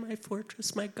refuge and my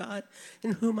fortress, my God,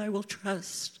 in whom I will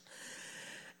trust.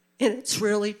 And it's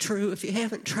really true. If you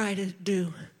haven't tried it,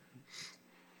 do.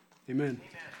 Amen.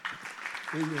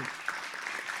 Amen.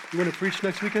 You want to preach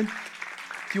next weekend? Do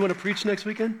you want to preach next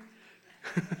weekend?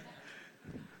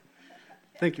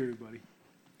 Thank you, everybody.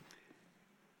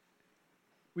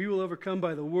 We will overcome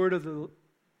by the word of the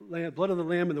Lamb, blood of the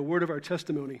Lamb, and the word of our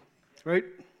testimony. Right?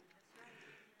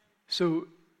 So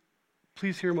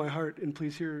please hear my heart, and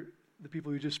please hear the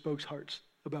people who just spoke's hearts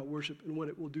about worship and what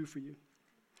it will do for you.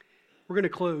 We're going to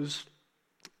close,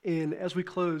 and as we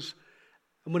close,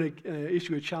 I'm going to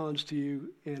issue a challenge to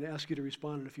you and ask you to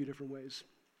respond in a few different ways.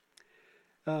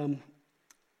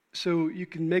 So you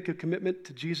can make a commitment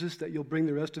to Jesus that you'll bring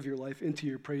the rest of your life into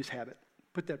your praise habit.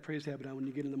 Put that praise habit on when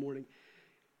you get in the morning.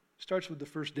 Starts with the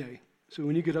first day. So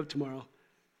when you get up tomorrow,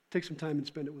 take some time and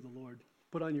spend it with the Lord.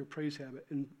 Put on your praise habit,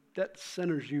 and that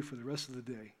centers you for the rest of the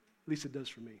day. At least it does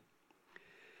for me.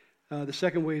 The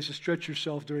second way is to stretch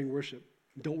yourself during worship.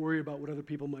 Don't worry about what other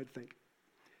people might think.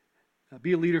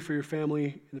 Be a leader for your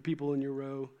family and the people in your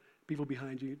row, people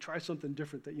behind you. Try something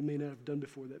different that you may not have done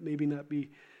before, that maybe not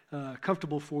be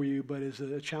comfortable for you, but is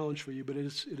a challenge for you, but it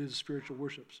is spiritual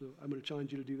worship. So I'm going to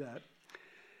challenge you to do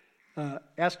that.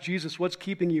 Ask Jesus, what's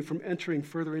keeping you from entering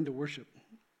further into worship?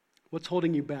 What's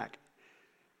holding you back?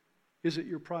 Is it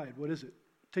your pride? What is it?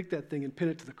 Take that thing and pin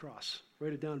it to the cross.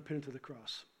 Write it down and pin it to the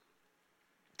cross.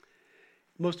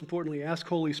 Most importantly, ask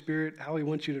Holy Spirit how he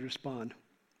wants you to respond.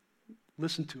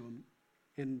 Listen to him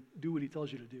and do what he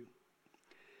tells you to do.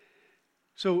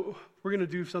 So we're going to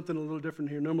do something a little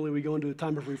different here. Normally we go into a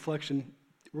time of reflection.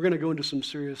 We're going to go into some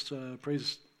serious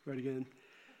praise right again.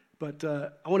 But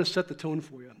I want to set the tone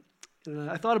for you.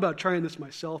 And I thought about trying this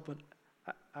myself, but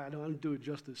I don't do it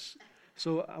justice.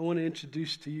 So I want to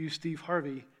introduce to you Steve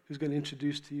Harvey, who's going to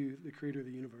introduce to you the creator of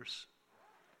the universe.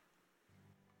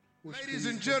 Ladies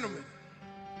and gentlemen,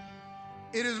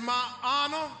 it is my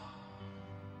honor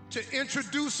to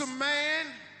introduce a man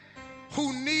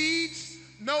who needs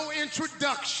no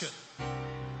introduction.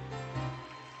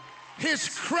 His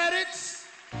credits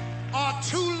are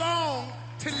too long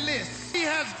to list. He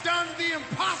has done the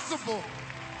impossible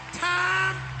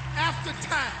time after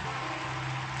time.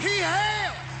 He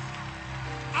hails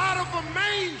out of a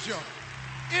manger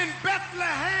in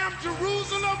Bethlehem,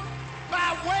 Jerusalem,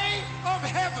 by way of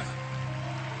heaven.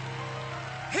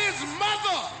 His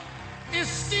mother is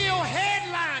still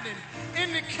headlining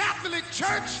in the Catholic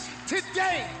Church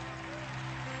today.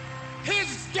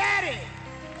 His daddy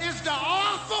is the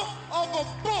author of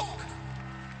a book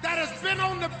that has been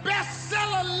on the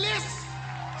bestseller list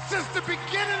since the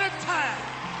beginning of time.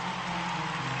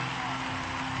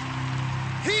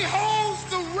 He holds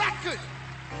the record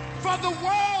for the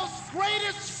world's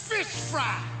greatest fish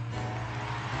fry.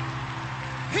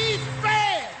 He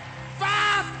fed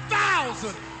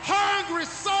 5,000 hungry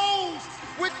souls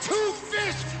with 2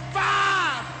 fish,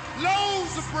 5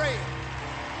 loaves of bread.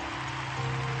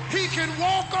 He can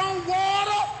walk on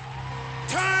water,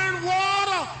 turn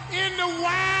water into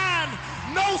wine.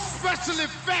 No special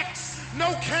effects,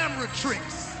 no camera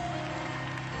tricks.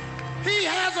 He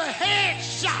has a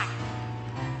headshot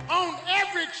on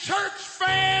every church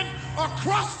fan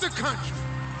across the country.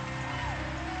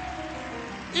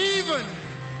 Even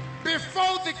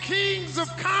before the kings of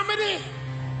comedy,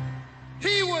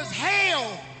 he was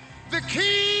hailed the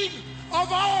king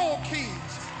of all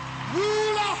kings,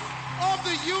 ruler of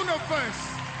the universe,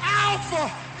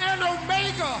 Alpha and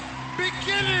Omega,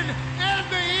 beginning and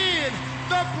the end,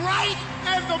 the bright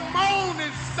and the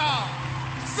morning star.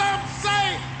 Some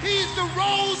say he's the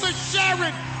Rose of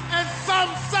Sharon, and some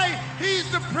say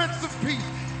he's the Prince of Peace.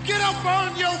 Get up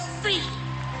on your feet,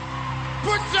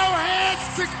 put your hands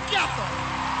together,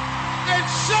 and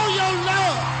show your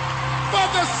love for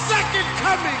the second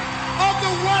coming of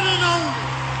the one and only.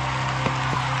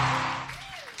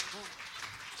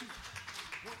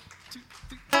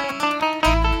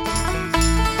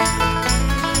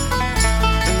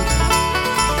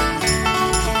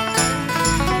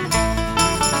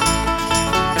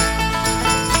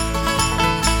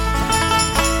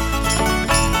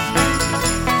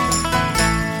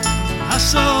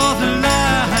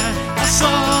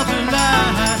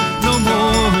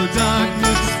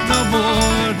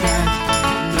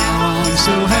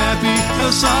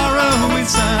 Sorrow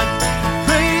inside.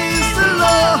 Praise the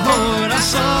Lord, I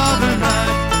saw the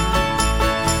light.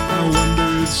 I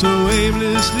wandered so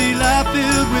aimlessly, life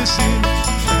filled with sin.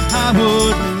 I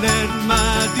wouldn't let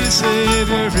my dear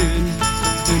Savior in.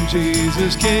 Then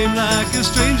Jesus came like a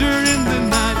stranger in the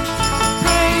night.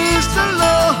 Praise the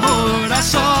Lord, I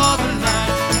saw the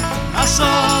light. I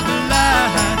saw the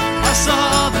light. I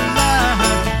saw the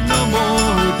light. No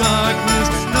more darkness,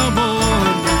 no more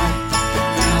night.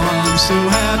 I'm so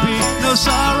happy, no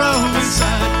sorrow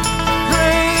inside.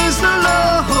 Praise the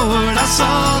Lord, I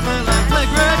saw the light. Play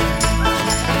great.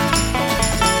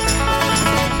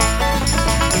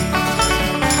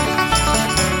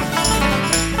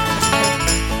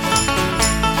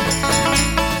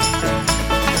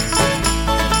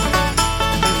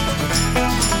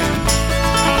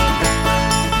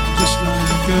 Just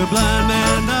like a blind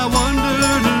man, I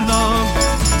wandered along.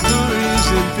 Stories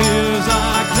and fears I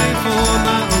claim for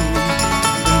my own.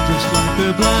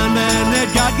 The blind man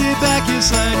let God give back his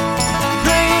sight.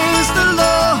 Praise the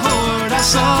Lord, I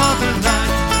saw the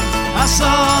light. I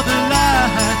saw the light.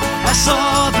 I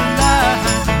saw the light.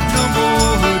 No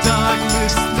more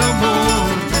darkness, no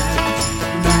more night.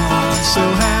 Now I'm so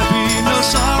happy, no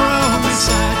sorrow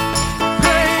inside.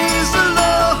 Praise the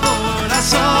Lord, I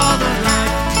saw the light.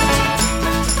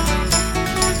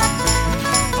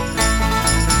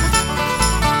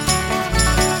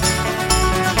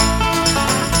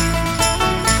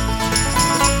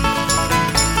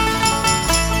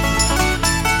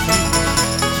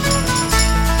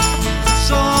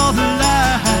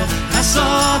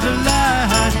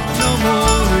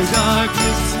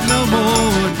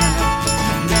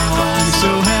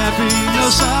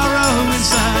 Sorrow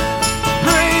inside.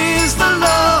 Praise the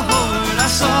Lord, I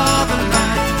saw the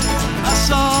light. I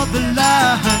saw the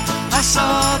light. I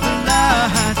saw the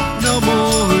light. No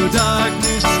more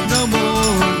darkness, no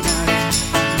more night.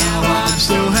 Now I'm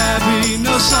so happy,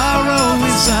 no sorrow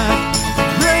inside.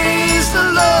 Praise the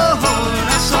Lord,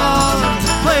 I saw the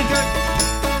light. Play good.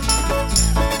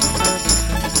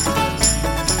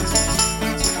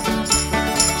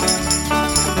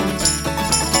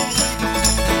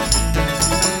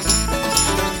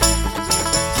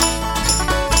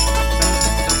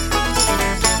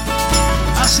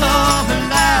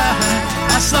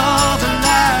 Saw the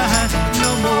light, no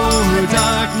more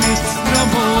darkness, no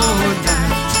more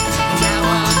night. Now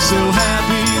I'm so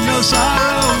happy, no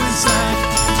sorrow inside.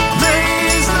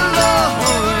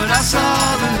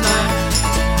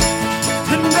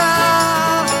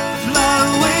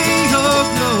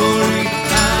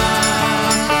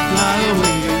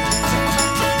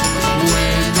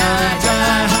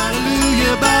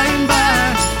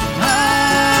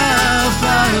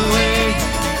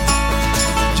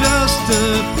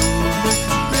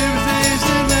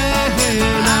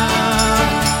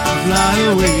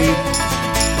 away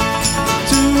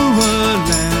to a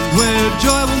land where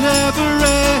joy will never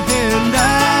end. I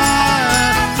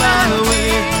fly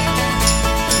away,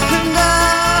 and I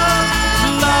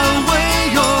fly away,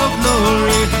 your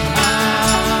glory. I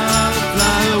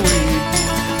fly away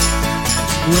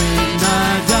when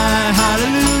I die.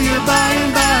 Hallelujah, by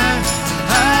and by.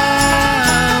 I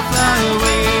fly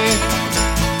away.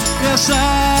 Yes,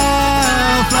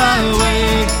 I'll fly away.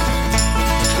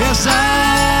 Yes,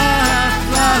 I'll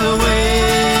fly away.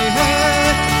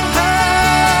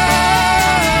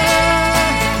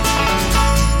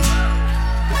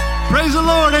 Praise the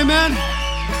Lord, amen.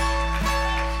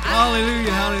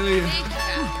 Hallelujah, hallelujah.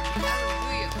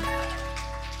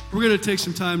 We're going to take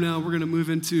some time now. We're going to move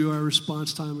into our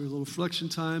response time, a little reflection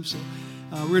time. So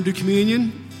we're going to do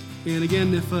communion. And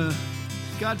again, if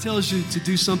God tells you to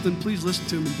do something, please listen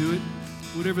to him and do it.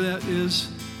 Whatever that is,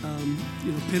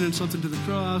 pinning something to the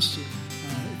cross.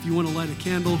 If you want to light a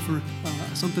candle for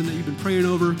something that you've been praying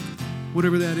over,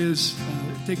 whatever that is,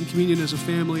 taking communion as a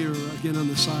family or again on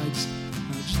the sides,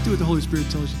 just do what the Holy Spirit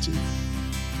tells you to.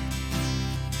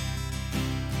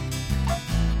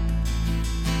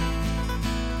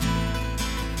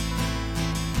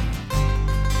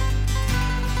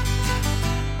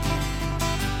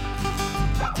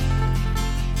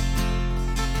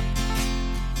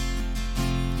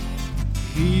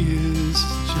 He is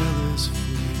jealous for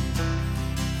me,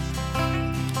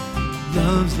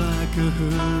 loves like a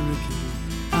hurricane.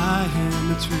 I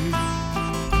am a tree,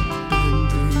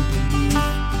 bending beneath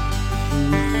the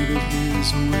weight of his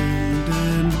wind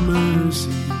and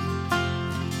mercy.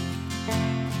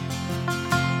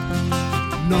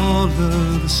 And all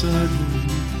of a sudden,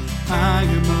 I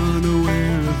am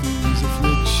unaware of these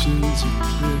afflictions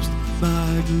eclipsed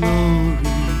by glory.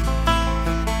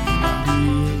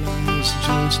 Realize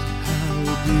just how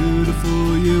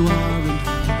beautiful you are and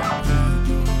how great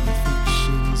your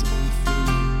affections are for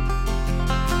me.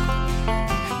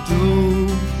 And oh,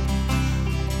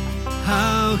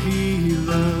 how he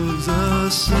loves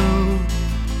us so.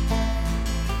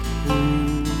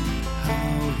 Oh,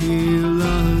 how he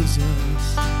loves us.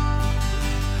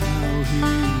 How he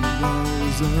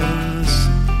loves us.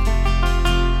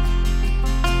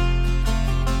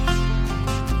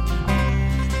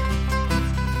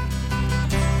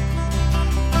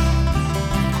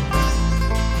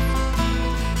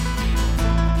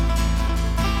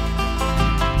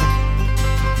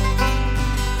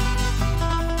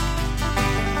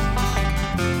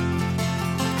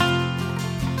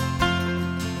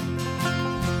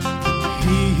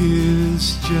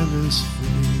 Jealous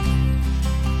for me,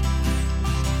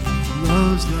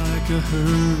 loves like a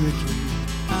hurricane.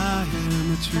 I am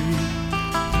a tree,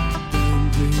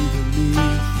 bending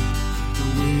beneath the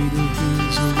weight of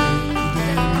his wind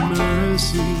and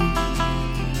mercy.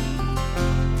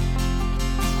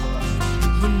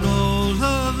 When all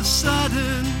of a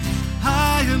sudden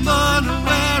I am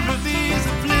unaware of these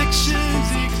afflictions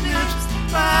eclipsed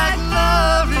by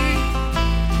glory,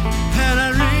 and I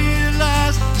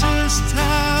realize just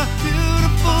how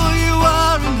beautiful you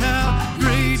are and how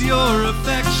great your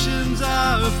affections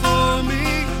are for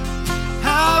me.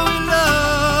 How he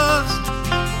loves,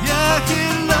 yeah, he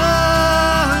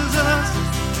loves us.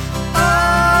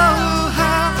 Oh,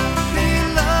 how he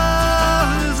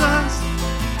loves us.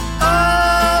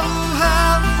 Oh,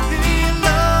 how he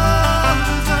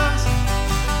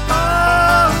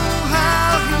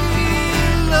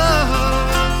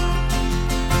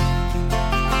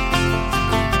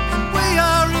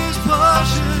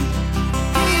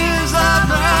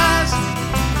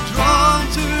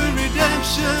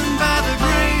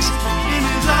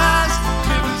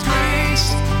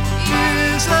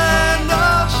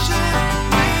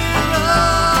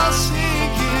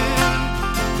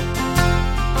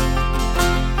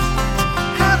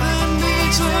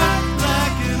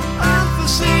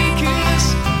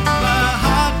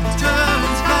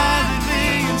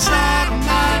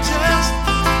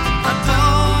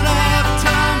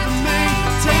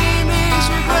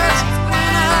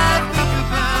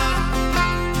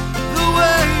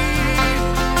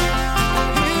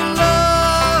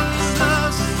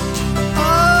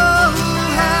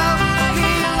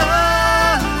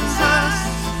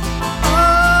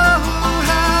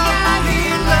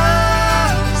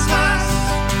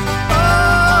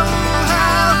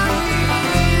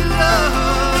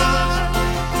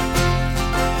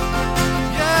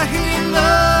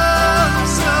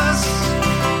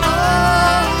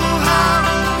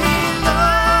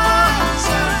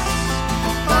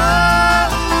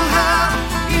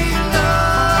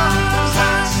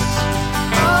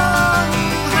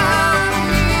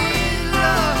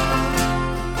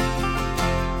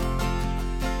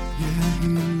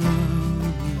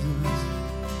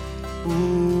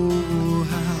Oh,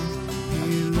 how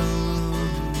he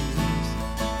loves us.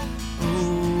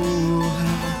 Oh,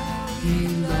 how he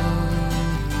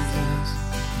loves us.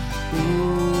 Oh,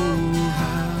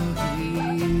 how he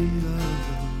loves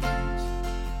us.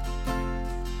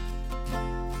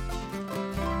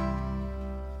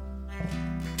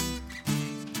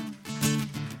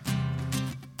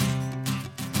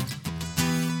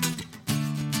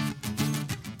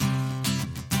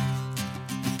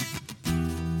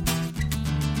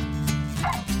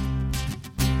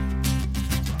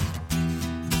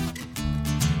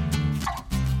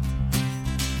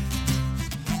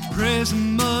 Praise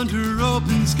Him under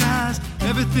open skies,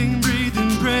 everything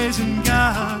breathing, praising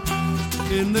God,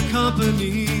 in the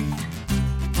company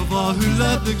of all who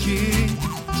love the King.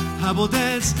 I will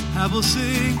dance, I will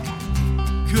sing,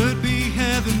 could be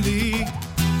heavenly.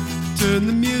 Turn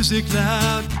the music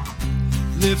loud,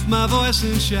 lift my voice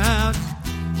and shout.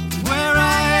 Where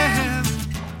I am,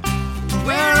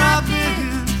 where I've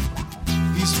been,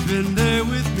 He's been there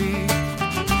with me.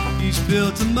 He's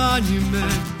built a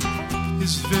monument,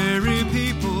 His very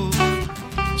people,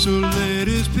 so let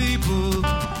His people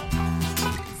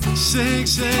sing,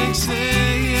 sing,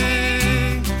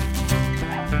 sing.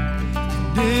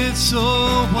 It's so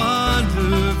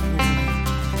wonderful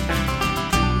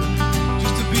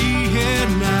just to be here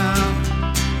now.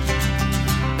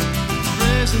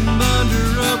 Praise Him under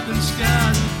open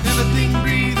skies, everything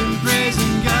breathing,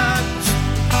 praising God,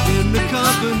 in the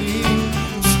company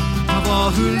of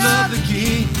all who love the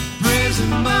King. Praise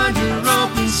Him under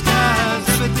open skies,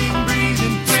 everything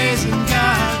breathing, praising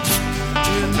God,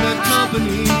 in the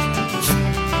company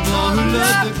of all who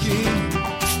love the King.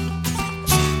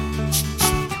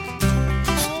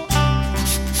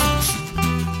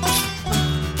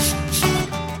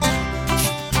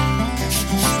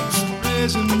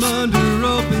 Praise Him under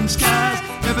open skies,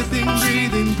 everything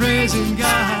breathing, praising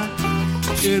God,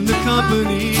 in the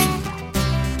company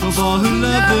of all who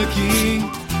love the King.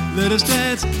 Let us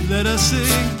dance, let us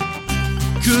sing,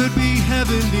 could be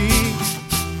heavenly.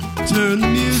 Turn the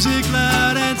music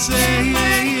loud and say,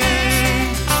 yeah,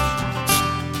 yeah.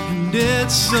 And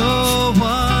it's so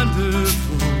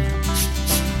wonderful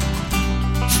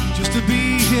just to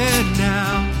be here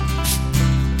now.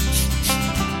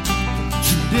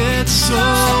 And it's so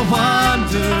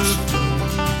wonderful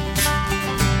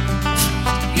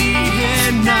to be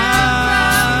here now.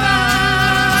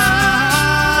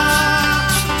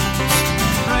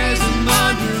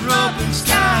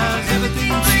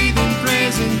 Everything breathing,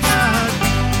 praising God,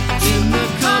 in the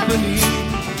company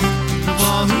of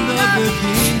all who love the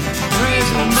King. Praise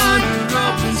Him under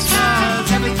open skies,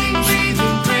 everything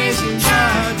breathing, praising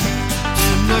God,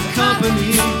 in the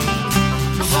company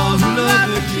of all who love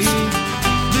the King.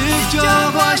 Lift your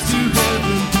voice to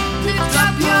heaven, lift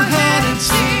up your head and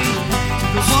sing.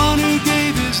 The one who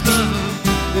gave His love,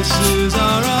 this is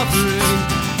our offering.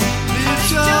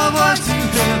 Lift your voice to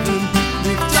heaven,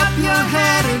 lift up your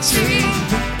head and sing.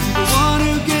 The one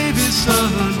who gave His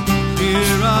Son,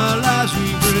 here our lives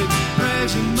we bring.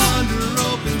 Praise Him under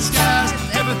open skies,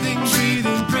 everything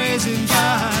breathing, praising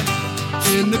God,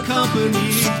 in the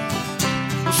company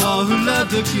of all who love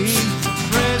the King.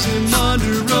 Praise Him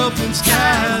under open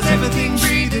skies, everything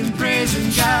breathing,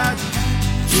 praising God,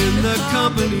 in the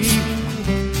company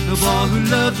of all who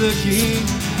love the King.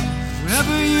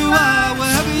 Wherever you are,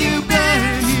 wherever you've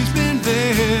been, He's been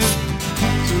there.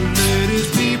 So let His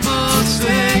people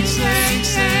sing, sing,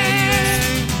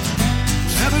 sing.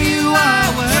 Wherever you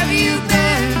are, wherever you've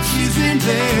been, He's been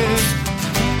there.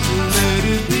 So let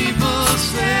His people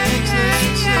sing,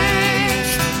 sing,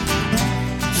 sing.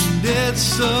 And it's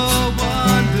so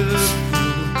wonderful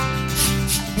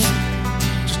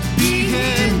just to be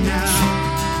here now.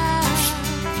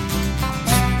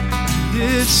 And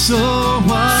it's so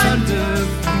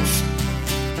wonderful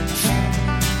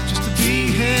just to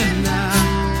be here now.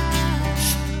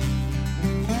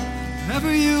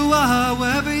 Wherever you are,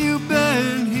 wherever you've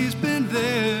been, He's been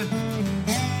there.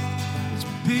 His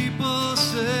people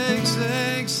sing,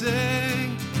 sing,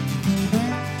 sing.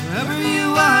 Wherever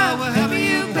you are, wherever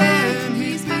you've been,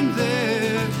 He's been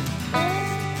there.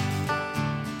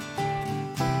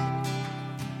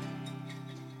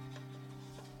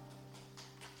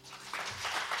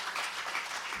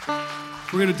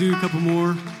 We're going to do a couple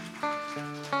more.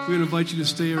 We're going to invite you to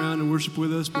stay around and worship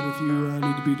with us, but if you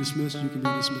need to be dismissed, you can be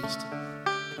dismissed.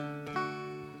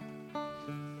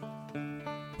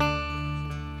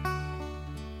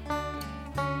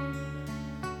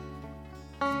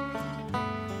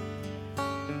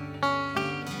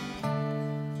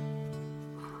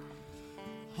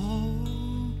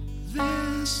 All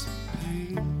this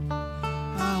pain,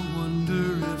 I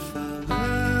wonder if I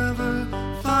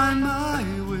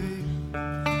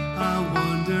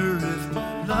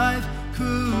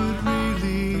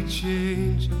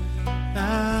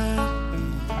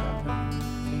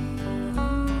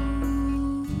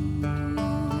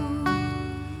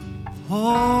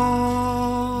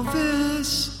all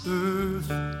this earth,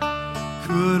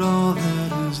 could all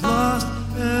that is lost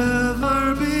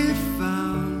ever be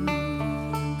found?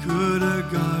 Could a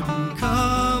garden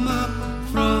come up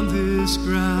from this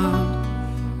ground?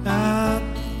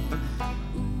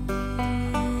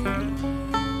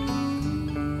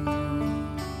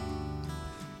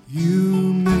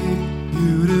 You make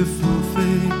beautiful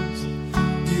things.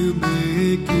 You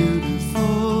make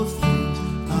beautiful things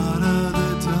out of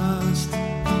the dust.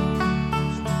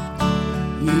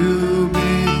 You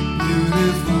make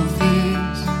beautiful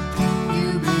things. You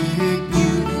make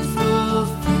beautiful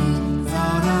things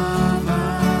out of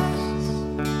us.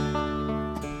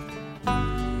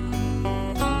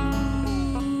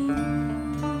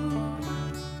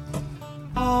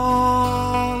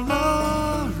 All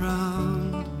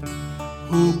around,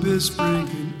 hope is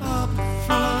springing up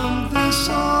from this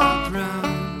old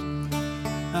ground.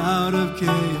 Out of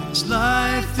chaos,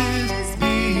 life is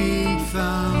being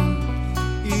found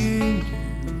in you.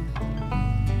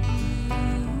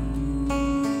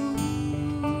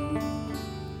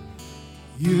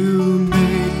 You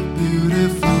make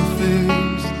beautiful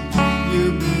things. You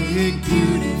make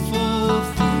beautiful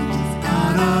things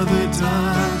out of the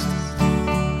dust.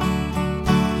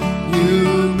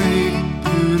 You make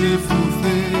beautiful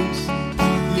things.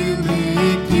 You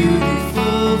make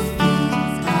beautiful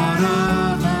things out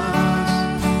of us.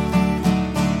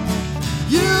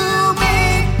 You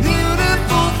make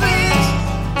beautiful things.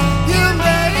 You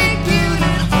make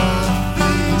beautiful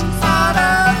things out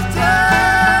of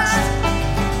dust.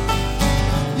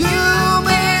 You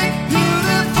make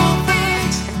beautiful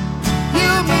things.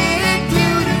 You make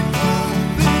beautiful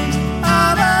things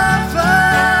out of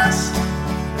us.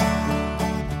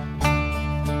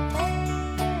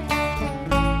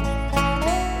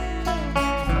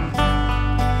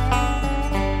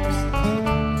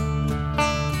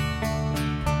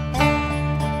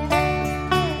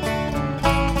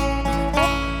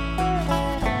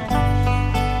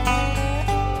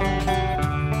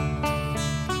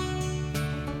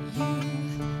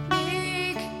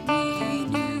 Make me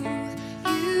new.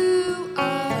 You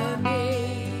are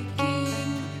making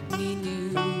me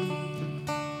new.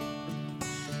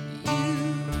 You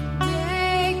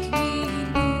make me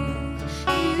new.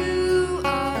 You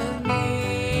are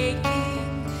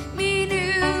making me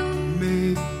new.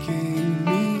 Making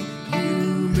me, you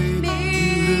make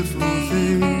beautiful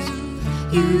things.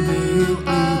 You make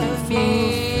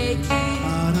beautiful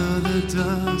out of the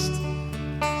dust.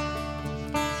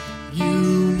 You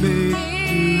make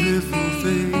beautiful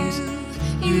things.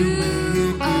 You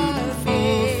make beautiful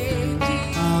things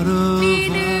out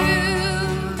of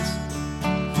us.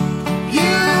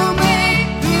 You make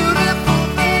beautiful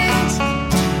things.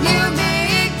 You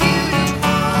make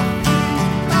beautiful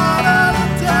things out of the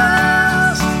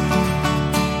dust.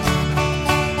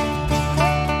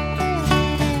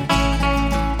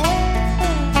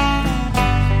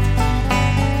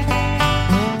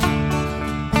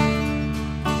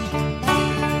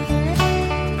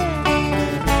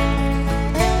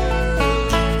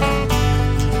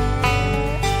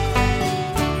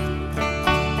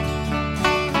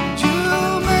 You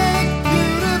make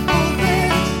beautiful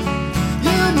things.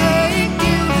 You make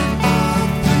beautiful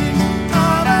things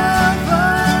out of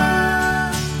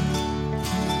us.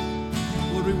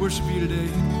 Lord, we worship you today.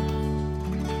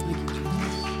 Thank you,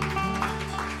 Jesus.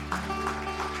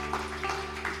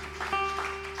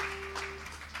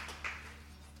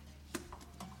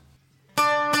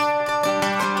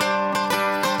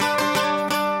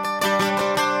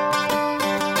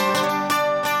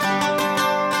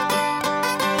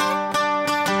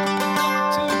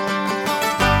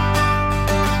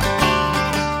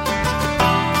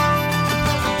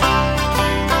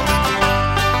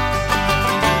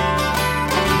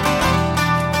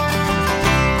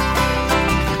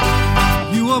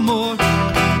 You are more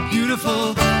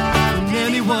beautiful than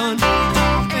anyone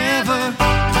ever.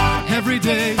 Every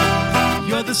day,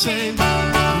 you're the same.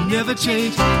 You never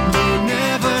change. You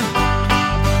never.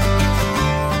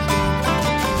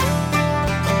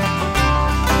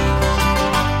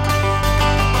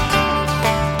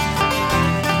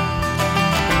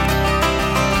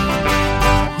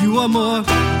 You are more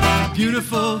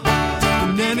beautiful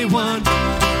than anyone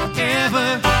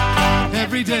ever.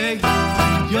 Every day,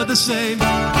 you're the same.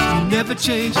 You never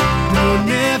change. No,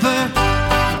 never.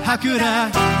 How could I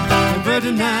ever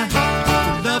deny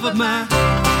the love of my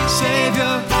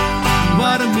Savior? You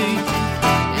are to me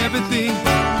everything,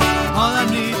 all I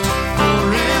need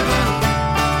forever.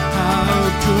 How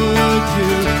could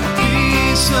you be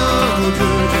so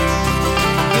good?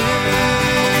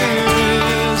 There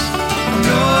is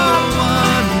no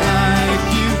one like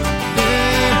you.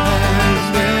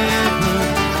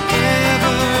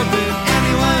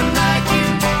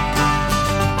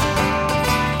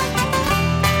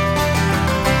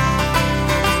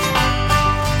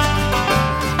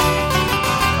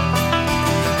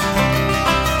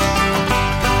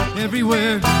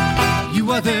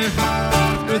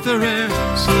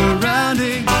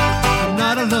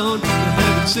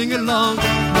 sing along.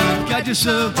 My God, you're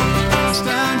so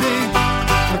astounding.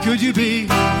 How could you be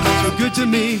so good to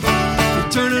me?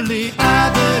 Eternally, I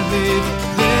believe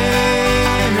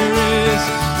there is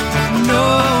no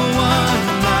one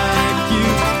like you.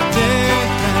 There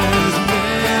has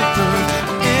never,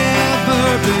 ever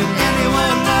been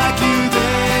anyone like you.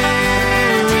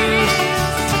 There is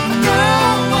no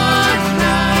one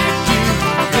like you.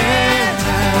 There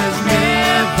has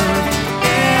never,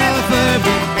 ever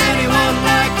been anyone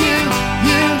like you.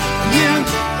 You.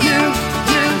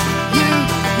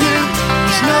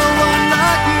 There's no one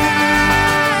like you.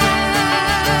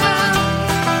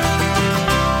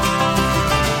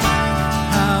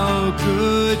 How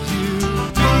could you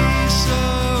be so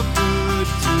good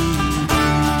to me?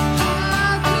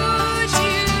 How could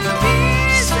you be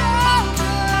so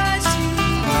good to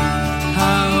me?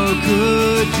 How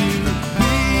could you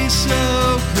be so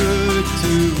good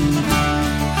to me?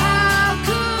 How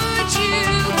could you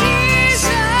be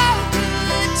so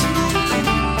good to me?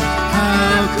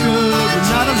 How could we're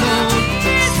not alone?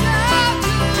 Be so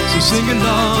good So sing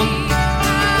along.